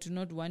 I do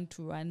not want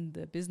to run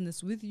the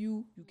business with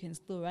you. You can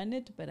still run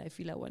it, but I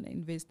feel I want to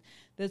invest.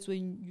 That's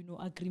when,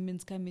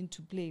 agreements come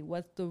into play.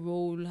 What's the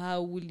role?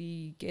 How will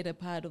he get a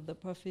part of the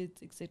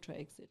profits, etc.,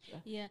 etc.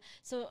 Yeah.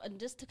 So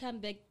just to come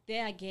back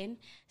there again.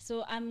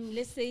 So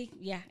let's say,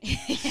 yeah.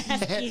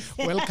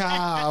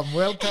 Welcome.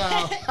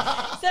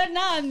 So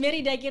now I'm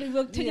married.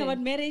 We're talking about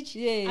marriage.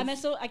 Yes. I'm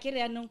also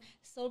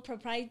sole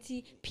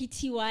propriety,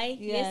 PTY.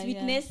 Yes,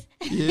 witness.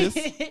 Yes.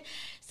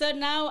 So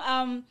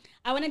now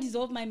I want to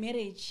dissolve my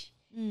marriage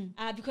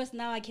because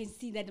now I can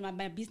see that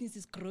my business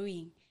is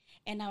growing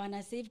and I want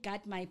to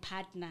safeguard my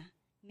partner.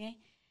 Ne?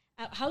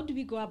 How do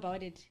we go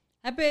about it?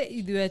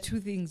 There are two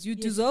things. You're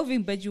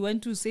dissolving, but you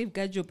want to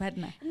safeguard your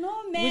partner.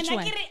 No, man. Which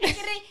one?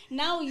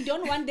 Now you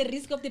don't want the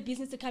risk of the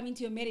business to come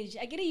into your marriage.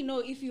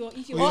 If you're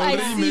You're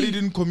already married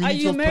in community.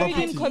 Are you of married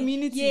property? in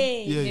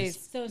community?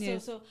 Yes.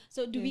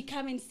 So do we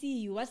come and see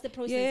you? What's the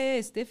process?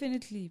 Yes,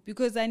 definitely.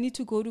 Because I need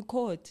to go to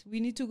court. We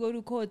need to go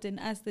to court and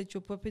ask that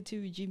your property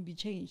regime be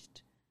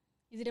changed.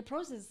 Is it a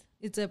process?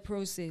 It's a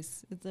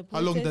process. How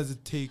long does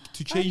it take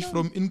to change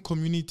from in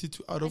community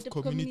to out of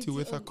community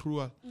with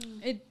accrual?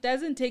 It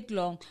doesn't take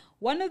long.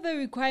 One of the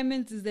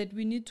requirements is that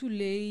we need to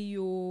lay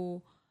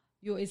your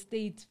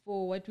estate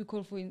for what we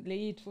call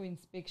lay it for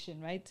inspection,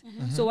 right?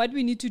 So what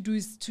we need to do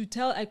is to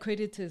tell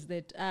accreditors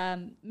that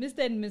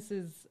Mr. and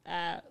Mrs.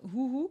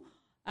 Who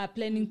are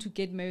planning to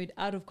get married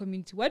out of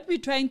community. What we're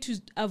trying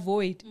to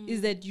avoid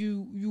is that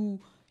you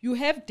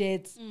have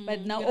debts,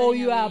 but now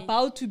you are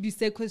about to be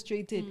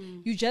sequestrated.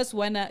 You just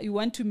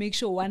want to make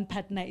sure one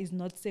partner is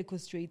not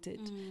sequestrated.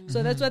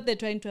 So that's what they're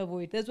trying to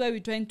avoid. That's why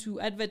we're trying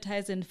to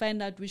advertise and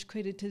find out which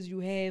creditors you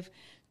have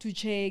to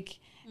check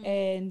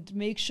and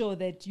make sure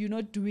that you're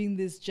not doing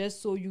this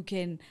just so you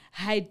can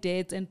hide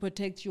debts and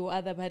protect your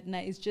other partner.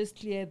 It's just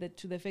clear that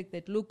to the fact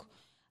that, look,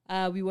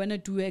 we want to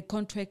do a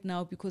contract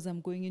now because I'm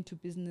going into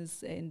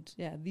business, and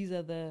these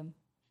are the...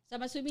 So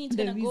I'm assuming it's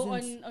going to go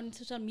on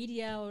social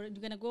media, or you're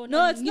going to go on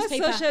it's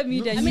newspaper. Not social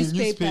media.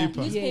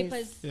 Newspaper.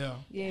 Newspapers. Yeah.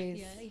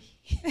 Yes.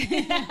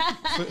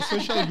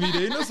 Social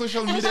media.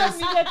 Social media,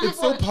 it's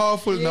so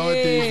powerful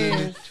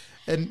nowadays.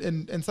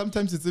 And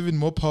sometimes it's even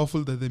more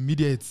powerful than the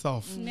media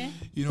itself.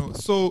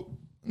 So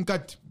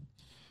Nkat,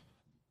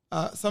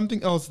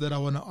 something else that I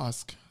want to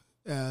ask,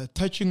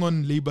 touching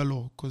on labor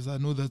law, because I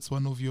know that's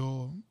one of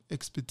your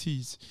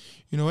expertise.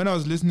 When I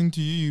was listening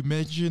to you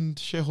mentioned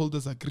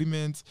shareholders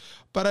agreements,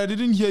 but I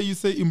didn't hear you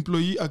say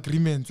employee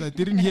agreements. I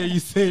didn't hear you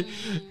say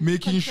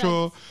making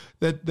sure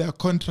that there are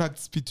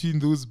contracts between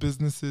those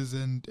businesses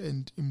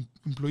and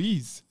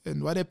employees.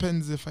 And what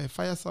happens if I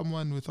fire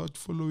someone without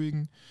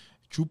following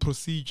due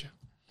procedure?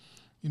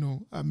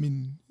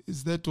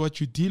 Is that what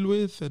you deal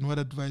with, and what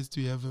advice do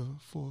you have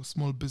for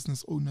small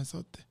business owners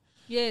out there?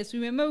 Yes,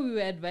 remember we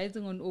were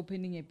advising on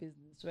opening a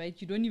business, right?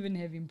 You don't even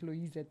have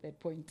employees at that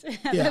point.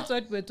 That's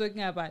what we're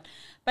talking about.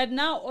 But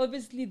now,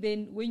 obviously,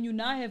 then when you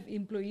now have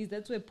employees,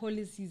 that's where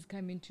policies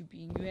come into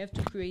being. You have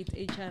to create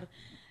HR,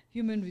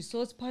 human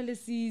resource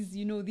policies.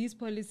 These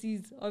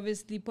policies,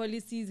 obviously,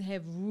 policies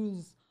have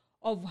rules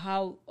of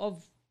how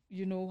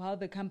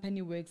the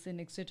company works and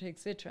et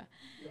cetera.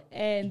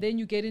 And then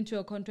you get into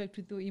a contract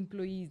with your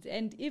employees.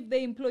 And if the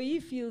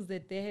employee feels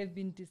that they have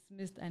been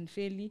dismissed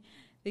unfairly,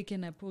 they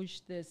can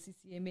approach the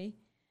CCMA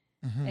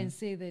and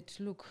say that,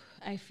 look,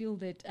 I feel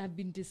that I've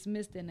been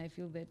dismissed and I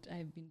feel that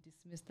I've been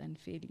dismissed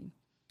unfairly.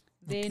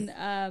 Then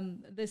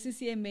the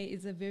CCMA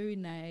is a very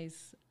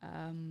nice,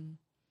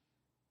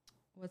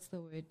 what's the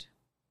word?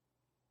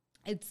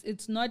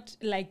 It's not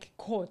like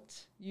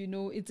court,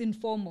 it's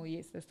informal.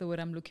 Yes, that's the word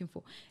I'm looking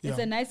for. It's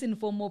a nice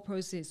informal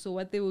process. So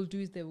what they will do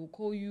is they will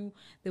call you,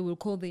 they will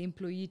call the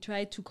employee,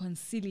 try to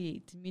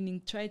conciliate,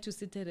 meaning try to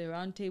sit at a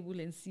round table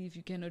and see if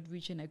you cannot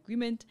reach an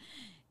agreement.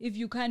 If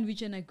you can't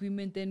reach an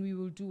agreement, then we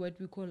will do what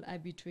we call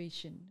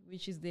arbitration,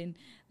 which is then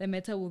the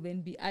matter will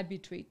then be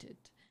arbitrated.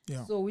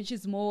 Yeah. So which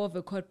is more of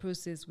a court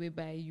process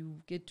whereby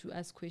you get to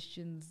ask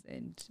questions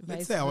and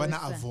let's say I want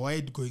to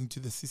avoid going to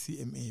the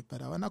CCMA,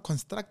 but I want to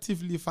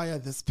constructively fire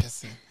this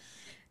person.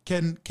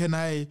 Can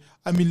I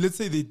let's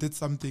say they did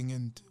something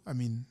and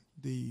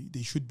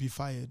they should be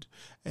fired,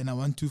 and I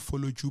want to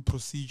follow due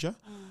procedure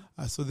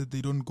so that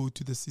they don't go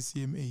to the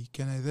CCMA.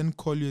 Can I then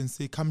call you and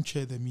say, come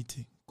chair the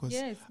meeting?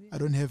 Because I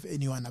don't have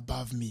anyone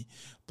above me,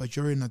 but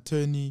you're an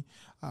attorney.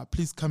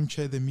 Please come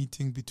chair the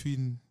meeting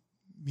between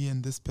me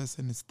and this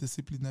person. It's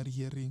disciplinary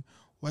hearing.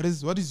 What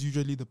is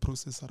usually the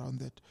process around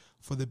that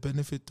for the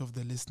benefit of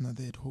the listener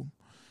there at home?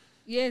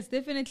 Yes,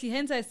 definitely.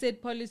 Hence I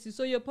said policy.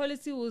 So your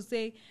policy will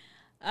say,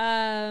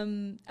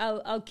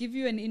 I'll give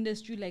you an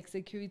industry like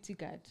security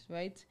guard,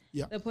 right?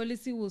 Yeah. The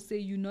policy will say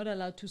you're not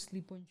allowed to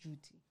sleep on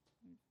duty.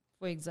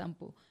 For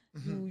example,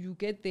 you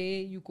get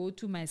there, you go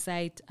to my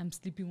site, I'm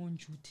sleeping on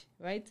duty,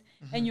 right?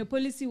 And your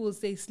policy will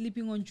say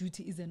sleeping on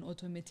duty is an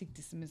automatic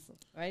dismissal,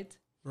 right?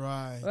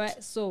 Right.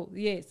 So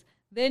yes.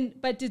 Then,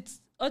 but it's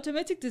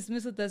automatic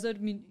dismissal does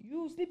not mean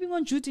you sleeping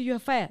on duty, you're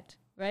fired,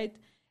 right?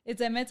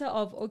 It's a matter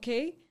of,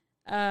 okay,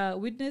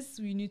 witness,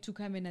 you need to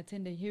come and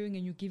attend a hearing,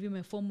 and you give him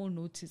a formal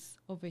notice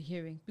of a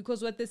hearing.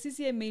 Because what the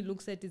CCMA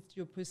looks at is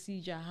your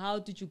procedure. How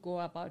did you go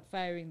about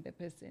firing the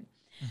person?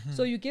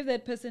 So you give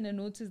that person a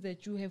notice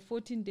that you have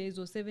 14 days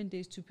or 7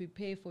 days to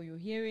prepare for your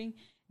hearing.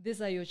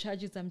 These are your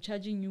charges. I'm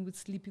charging you with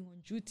sleeping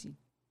on duty.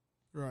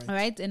 Right. All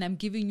right. And I'm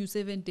giving you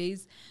 7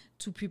 days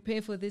to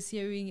prepare for this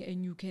hearing,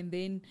 and you can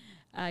then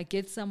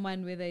get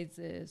someone, whether it's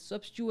a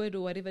sub steward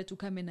or whatever, to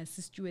come and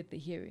assist you at the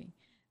hearing.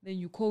 Then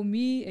you call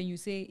me and you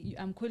say,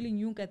 I'm calling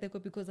you,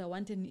 Nkateko, because I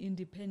want an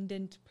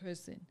independent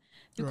person.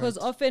 Because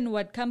often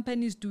what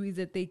companies do is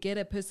that they get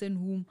a person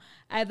whom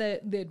either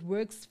that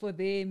works for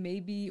them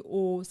maybe,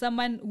 or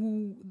someone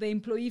who the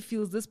employee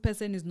feels this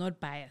person is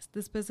not biased.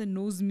 This person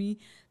knows me.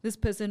 This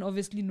person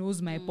obviously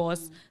knows my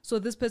boss. So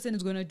this person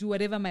is going to do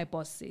whatever my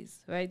boss says,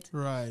 right?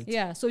 Right.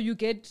 Yeah, so you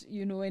get,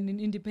 an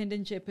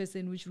independent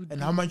chairperson, which would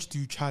And be, how much do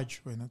you charge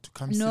when to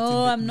come sit in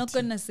No, that I'm not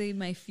meeting? going to say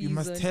my fees. You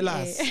must on tell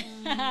air. us.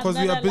 Because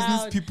we are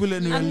business people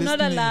and we are I'm listening.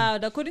 not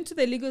allowed. According to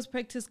the Legal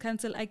Practice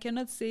Council, I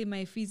cannot say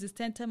my fees is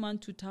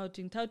tantamount to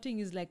touting. Touting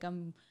is like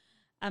I'm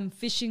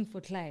fishing for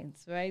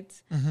clients, right?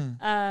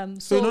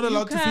 So you're not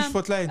allowed to fish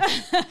for clients.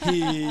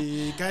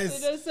 Hey,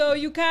 guys. So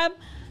you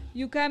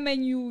come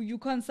and you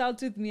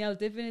consult with me. I'll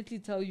definitely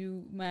tell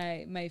you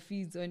my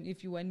fees on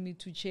if you want me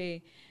to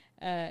chair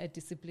a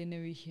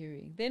disciplinary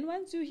hearing. Then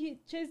once you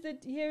chair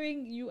that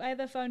hearing, you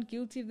either found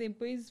guilty. If the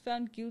employee is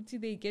found guilty,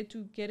 they get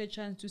a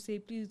chance to say,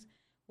 please,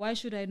 why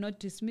should I not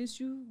dismiss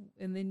you?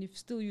 And then if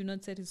still you're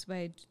not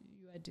satisfied,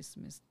 you are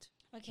dismissed.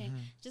 Okay,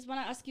 just want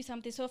to ask you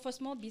something. So for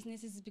small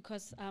businesses,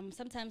 because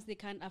sometimes they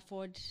can't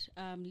afford,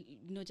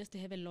 just to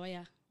have a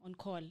lawyer on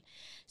call.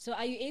 So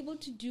are you able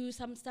to do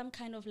some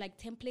kind of like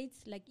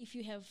templates, like if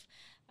you have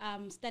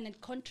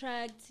standard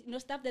contracts,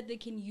 stuff that they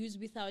can use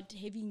without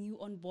having you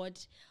on board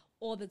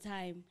all the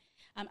time?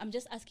 I'm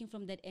just asking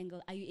from that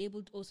angle. Are you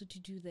able also to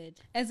do that?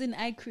 As in,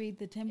 I create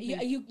the template.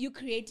 You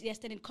create a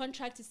standard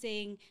contract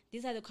saying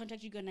these are the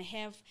contracts you're gonna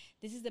have.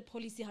 This is the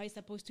policy how it's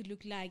supposed to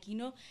look like.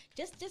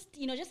 Just a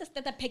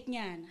starter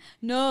peknyan.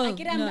 No, I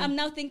get. I'm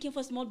now thinking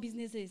for small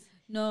businesses.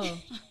 No.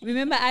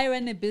 Remember, I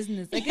run a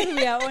business. I guess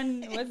we are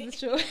on, what's the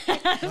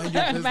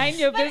show? Mind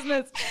your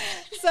business.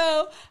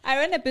 So I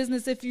run a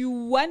business. If you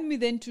want me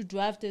then to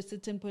draft a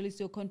certain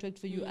policy or contract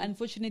for you,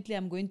 unfortunately,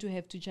 I'm going to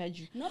have to charge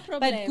you. No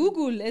problem. But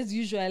Google, as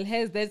usual,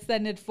 has that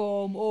standard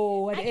form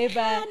or whatever.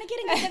 I'm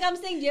getting it. Like I'm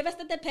saying, do you ever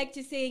start the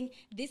practice saying,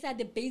 these are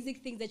the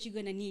basic things that you're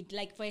going to need?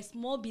 Like for a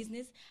small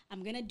business,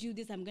 I'm going to do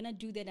this, I'm going to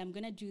do that, I'm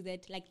going to do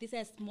that. Like this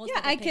is small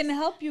Yeah, I can packs.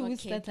 help you with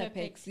Okay, starter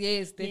perfect. packs.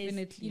 Yes,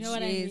 definitely. Yes, you know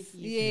what I mean?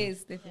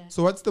 Yes, definitely.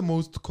 So what's the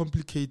most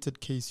complicated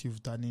case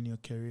you've done in your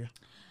career?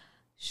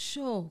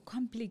 Sure,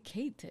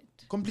 complicated.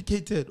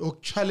 Complicated or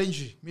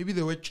challenging. Maybe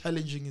the word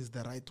challenging is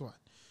the right one.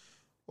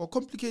 Or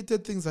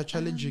complicated things are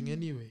challenging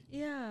anyway.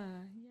 Yeah.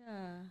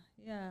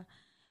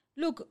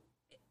 Look,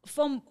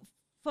 from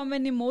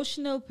an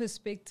emotional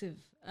perspective,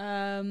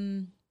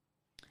 I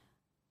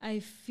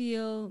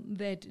feel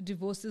that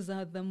divorces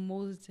are the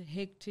most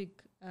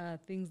hectic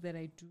things that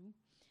I do.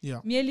 Yeah.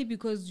 Merely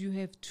because you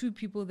have two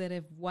people that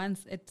have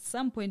once at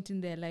some point in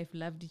their life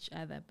loved each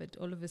other, but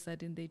all of a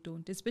sudden they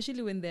don't,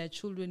 especially when there are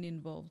children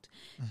involved.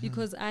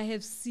 Because I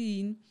have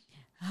seen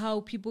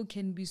how people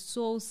can be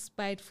so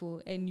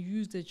spiteful and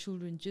use the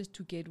children just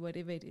to get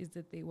whatever it is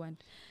that they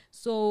want.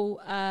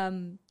 So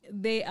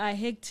they are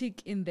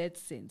hectic in that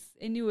sense.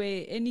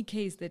 Anyway, any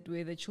case that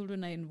where the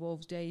children are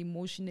involved, they are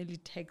emotionally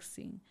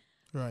taxing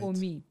for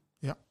me.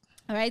 Yeah.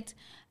 All right.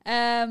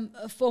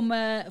 From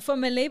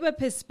a labor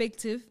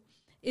perspective,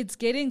 it's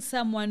getting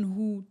someone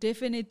who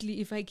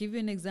definitely, if I give you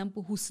an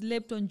example, who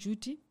slept on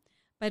duty,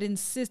 but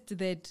insist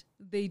that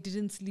they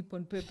didn't sleep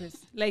on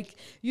purpose. Like,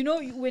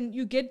 when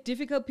you get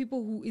difficult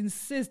people who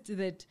insist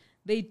that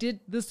they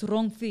did this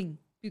wrong thing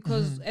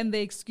because, and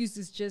the excuse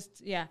is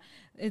just,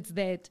 it's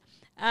that.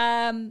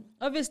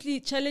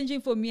 Obviously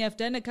challenging for me. I've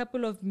done a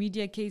couple of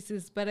media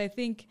cases, but I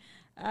think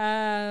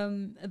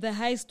the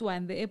heist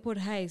one, the airport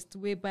heist,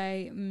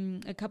 whereby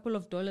a couple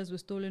of dollars were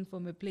stolen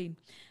from a plane.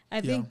 I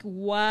think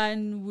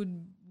one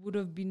would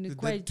have been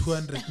quite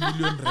 200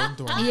 million rand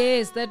one.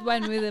 Yes, that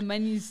one where the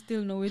money is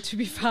still nowhere to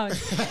be found.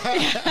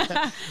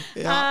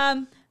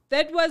 That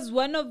was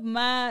one of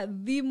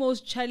the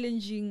most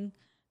challenging,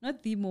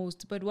 not the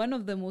most, but one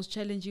of the most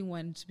challenging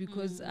ones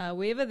because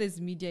wherever there's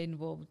media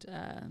involved,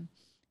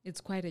 it's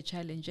quite a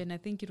challenge. And I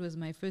think it was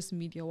my first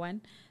media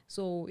one.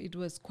 So it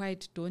was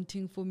quite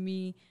daunting for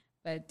me.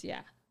 But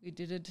yeah, we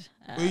did it.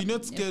 Were you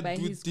not scared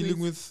with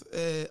dealing with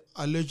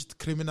alleged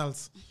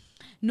criminals?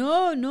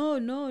 No,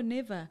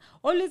 never.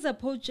 Always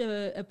approach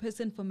a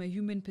person from a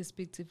human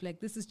perspective. Like,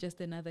 this is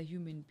just another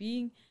human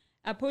being.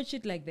 Approach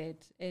it like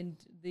that. And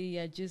they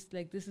are just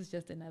like, this is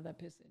just another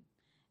person.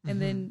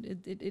 And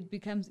then it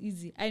becomes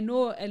easy. I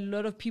know a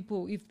lot of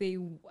people, if they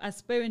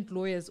aspirant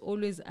lawyers,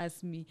 always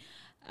ask me,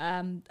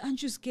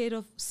 aren't you scared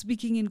of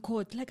speaking in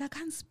court? Like, I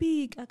can't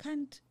speak. I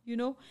can't,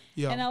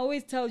 Yeah. And I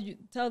always tell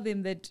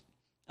them that,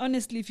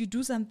 honestly, if you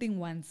do something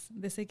once,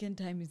 the second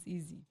time is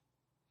easy.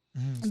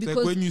 It's like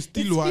Because when you it's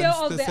steal fear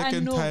once, of the the second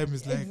unknown. time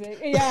is like,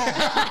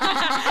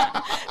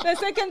 Yeah. The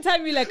second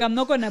time you're like, I'm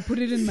not gonna put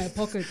it in my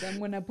pocket. I'm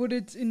gonna put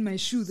it in my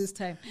shoe this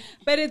time.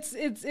 But it's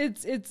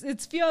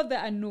fear of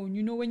the unknown.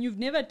 You know, when you've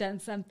never done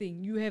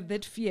something, you have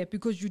that fear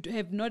because you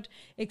have not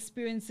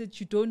experienced it.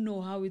 You don't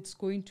know how it's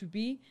going to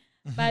be.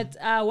 But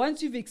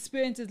once you've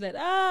experienced it, like,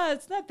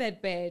 it's not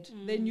that bad.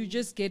 Then you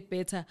just get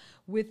better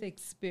with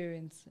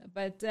experience.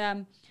 But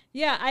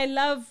yeah, I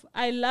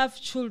love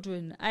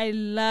children. I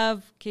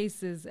love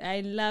cases.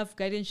 I love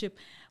guardianship.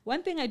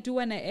 One thing I do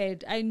want to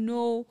add, I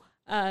know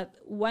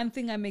one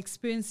thing I'm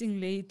experiencing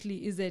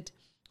lately is that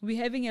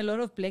we're having a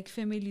lot of black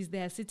families.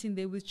 They are sitting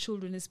there with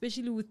children,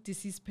 especially with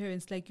deceased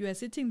parents. Like you are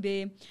sitting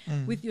there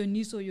with your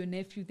niece or your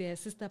nephew, their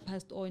sister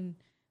passed on.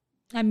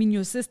 I mean,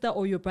 your sister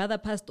or your brother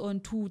passed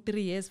on 2,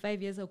 3 years,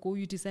 5 years ago.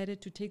 You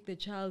decided to take the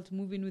child,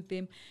 move in with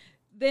them.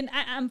 Then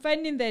I'm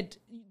finding that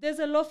there's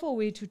a lawful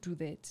way to do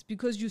that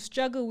because you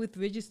struggle with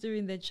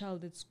registering that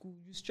child at school.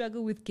 You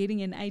struggle with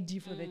getting an ID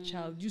for that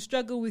child. You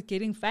struggle with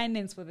getting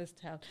finance for this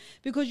child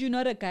because you're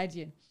not a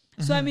guardian.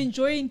 So I'm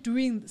enjoying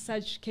doing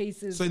such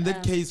cases. So in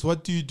that case,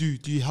 what do? Do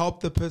you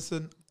help the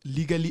person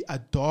legally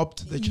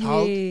adopt the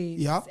child? Yes,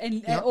 Yeah.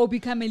 and yeah. or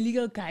become a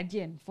legal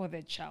guardian for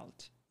the child.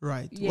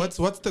 Right. Yes.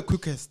 What's the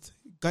quickest?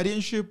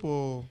 Guardianship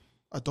or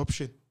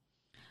adoption?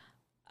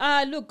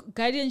 Look,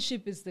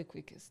 guardianship is the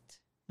quickest.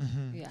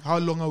 Yeah. How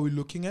long are we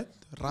looking at,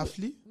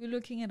 roughly? We're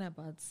looking at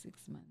about 6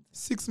 months.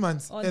 6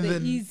 months. On and the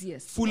then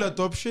easiest full one.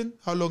 adoption,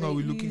 how long are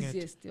we The looking at?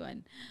 easiest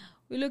one.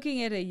 We're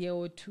looking at a year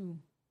or 2.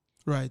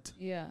 Right.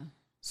 Yeah.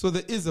 So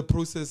there is a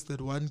process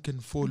that one can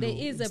follow There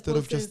is a instead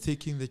of just process.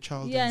 taking the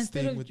child Yeah, and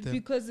instead staying of with them.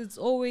 because it's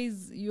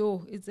always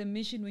it's a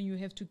mission when you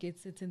have to get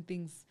certain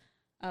things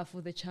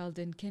for the child,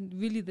 and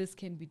this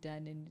can be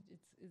done, and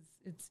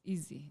it's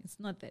easy. It's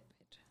not that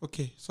bad.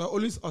 Okay, so I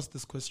always ask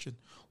this question: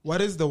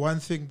 what is the one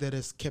thing that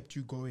has kept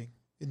you going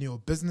in your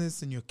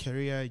business, in your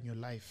career, in your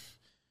life?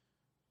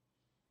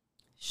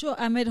 Sure,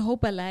 I'm at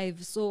Hope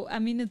Alive, so I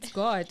mean it's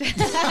God. No,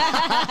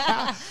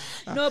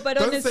 but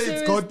on Don't a say it's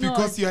serious God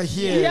because note- you are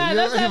here. Yeah, You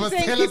that's what I'm must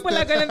saying. tell us People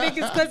are that. gonna think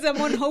it's because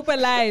I'm on Hope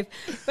Alive,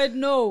 but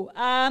no.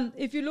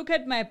 If you look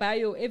at my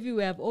bio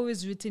everywhere, I've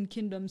always written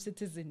Kingdom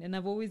Citizen, and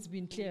I've always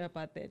been clear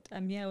about that.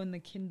 I'm here on the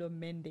Kingdom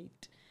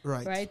mandate,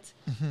 Right.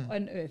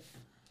 on earth.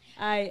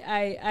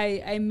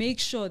 I make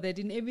sure that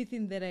in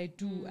everything that I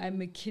do,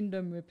 I'm a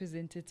kingdom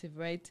representative,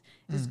 right?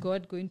 Is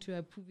God going to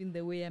approve in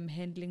the way I'm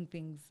handling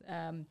things?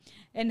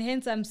 And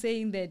hence I'm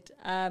saying that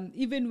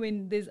even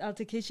when there's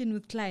altercation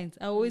with clients,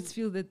 I always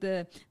feel that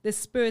the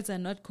spirits are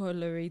not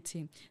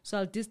correlating. So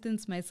I'll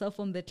distance myself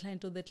from the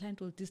client, or the client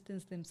will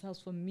distance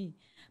themselves from me.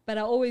 But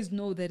I always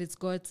know that it's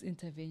God's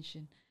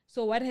intervention.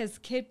 So what has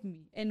kept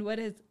me and what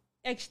has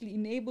actually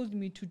enabled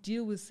me to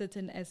deal with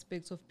certain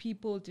aspects of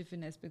people,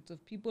 different aspects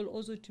of people,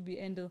 also to be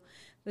handle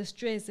the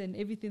stress and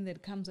everything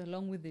that comes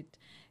along with it.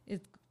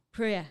 It's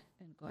prayer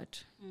and God.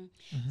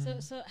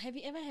 So have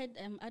you ever had,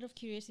 out of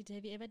curiosity,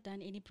 have you ever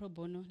done any pro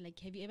bono? Like,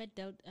 have you ever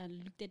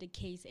looked at a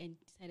case and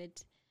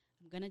decided,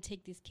 I'm gonna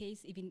take this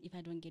case even if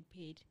I don't get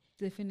paid?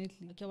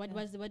 Definitely. Okay, what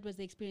was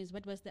the experience?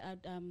 What was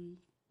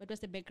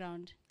the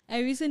background? I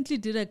recently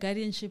did a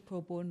guardianship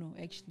pro bono,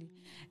 actually.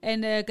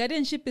 And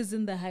guardianship is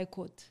in the High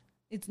Court.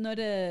 It's not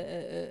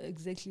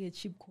exactly a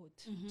cheap court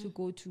to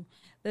go to.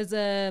 There's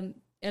a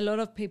lot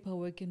of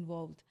paperwork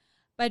involved.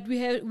 But we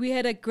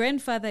had a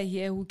grandfather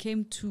here who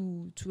came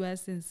to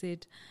us and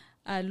said,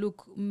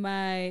 look,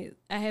 I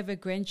have a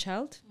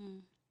grandchild.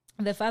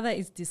 The father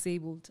is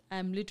disabled.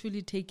 I'm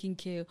literally taking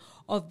care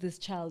of this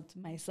child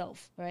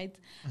myself, right?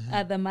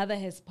 The mother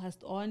has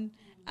passed on.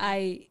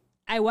 I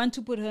want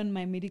to put her on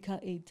my medical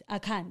aid. I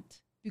can't,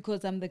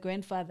 because I'm the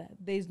grandfather.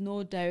 There's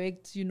no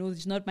direct,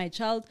 it's not my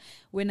child.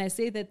 When I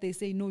say that, they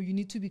say, no, you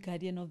need to be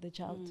guardian of the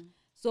child.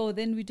 So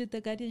then we did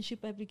the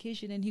guardianship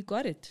application and he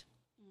got it.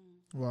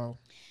 Wow.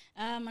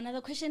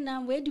 Another question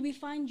now, where do we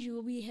find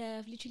you? We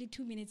have literally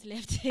 2 minutes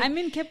left. I'm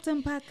in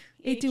Captain Park,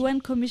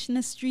 81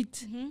 Commissioner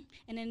Street.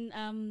 And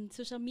then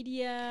social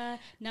media,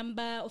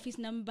 office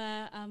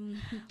number,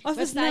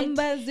 Office website.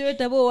 number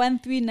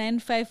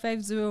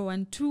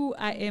 0113955012.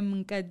 I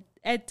am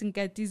at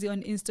Nkatizi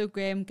on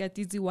Instagram,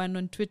 Nkatizi1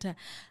 on Twitter.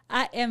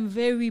 I am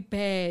very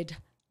bad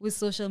with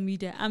social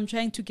media. I'm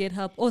trying to get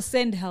help or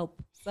send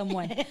help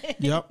someone.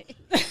 Yep.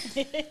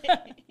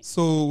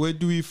 So where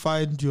do we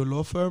find your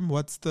law firm?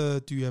 Do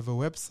you have a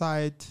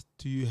website?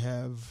 Do you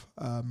have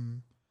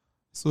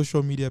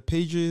social media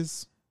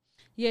pages?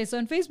 Yes,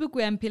 on Facebook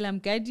we are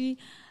Mpilamgadi,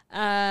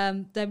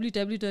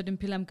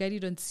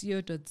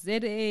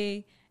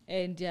 www.mpilamgadi.co.za.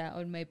 And yeah,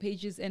 on my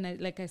pages, and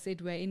like I said,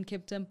 we're in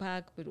Captain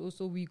Park, but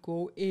also we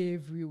go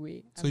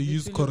everywhere. So you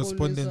use literally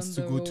correspondence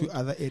to always on go the to road.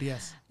 other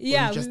areas?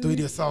 Yeah, Or you just do it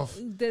yourself?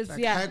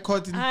 Like High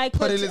Court in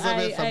Port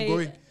Elizabeth, I'm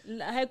going.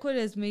 High Court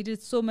has made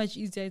it so much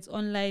easier. It's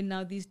online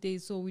now these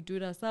days, so we do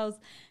it ourselves.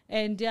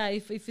 And yeah,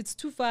 if it's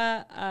too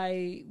far,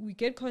 we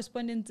get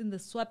correspondence in the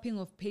swapping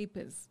of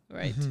papers,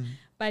 right?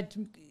 But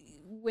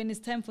when it's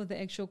time for the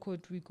actual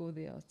court, we go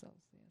there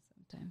ourselves. Yeah,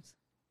 sometimes.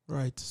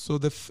 Right. So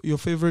your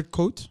favorite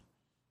quote?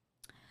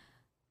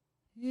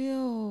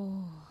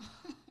 Yo.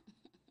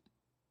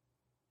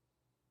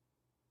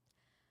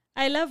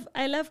 I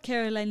love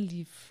Caroline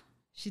Leaf.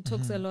 She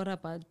talks a lot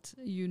about,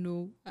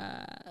 the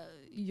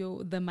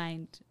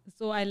mind.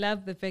 So I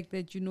love the fact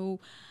that,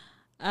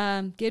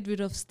 get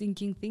rid of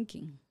stinking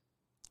thinking.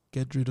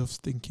 Get rid of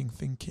stinking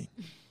thinking.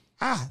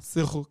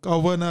 Sekgo, ka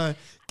bona,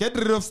 get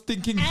rid of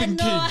stinking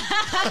thinking.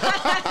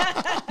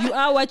 You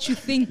are what you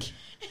think.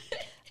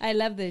 I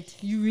love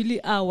that. You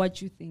really are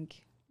what you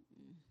think.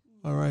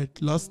 All right.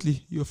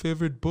 Lastly, your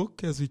favorite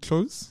book as we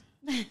close?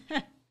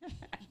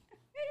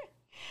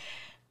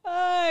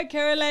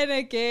 Caroline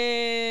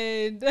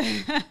again.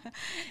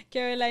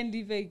 Caroline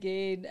Leaf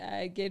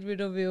again. Get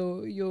rid of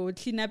your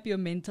clean up your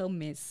mental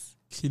mess.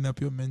 Clean up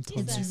your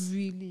mental mess. It's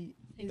really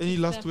Any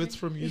last words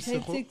from you,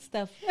 Sekgo? hectic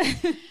stuff.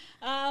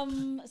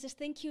 Just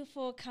thank you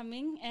for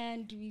coming,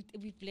 and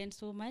we've learned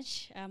so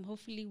much.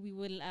 Hopefully we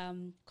will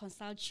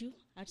consult you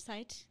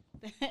outside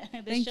the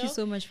Thank show. you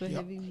so much for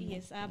having me.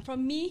 Yes,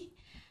 from me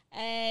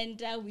and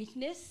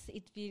Witness,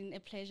 it's been a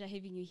pleasure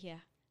having you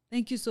here.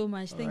 Thank you so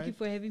much. All Thank right. you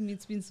for having me.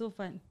 It's been so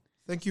fun.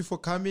 Thank you for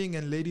coming,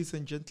 and ladies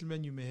and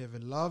gentlemen, you may have a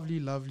lovely,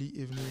 lovely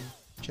evening.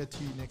 Chat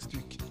to you next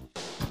week.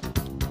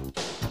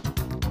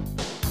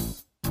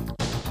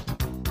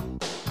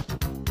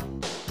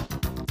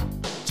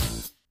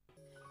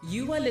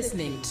 You are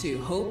listening to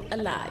Hope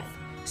Alive,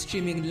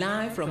 streaming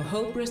live from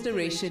Hope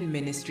Restoration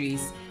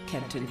Ministries,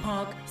 Kempton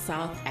Park,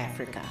 South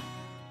Africa.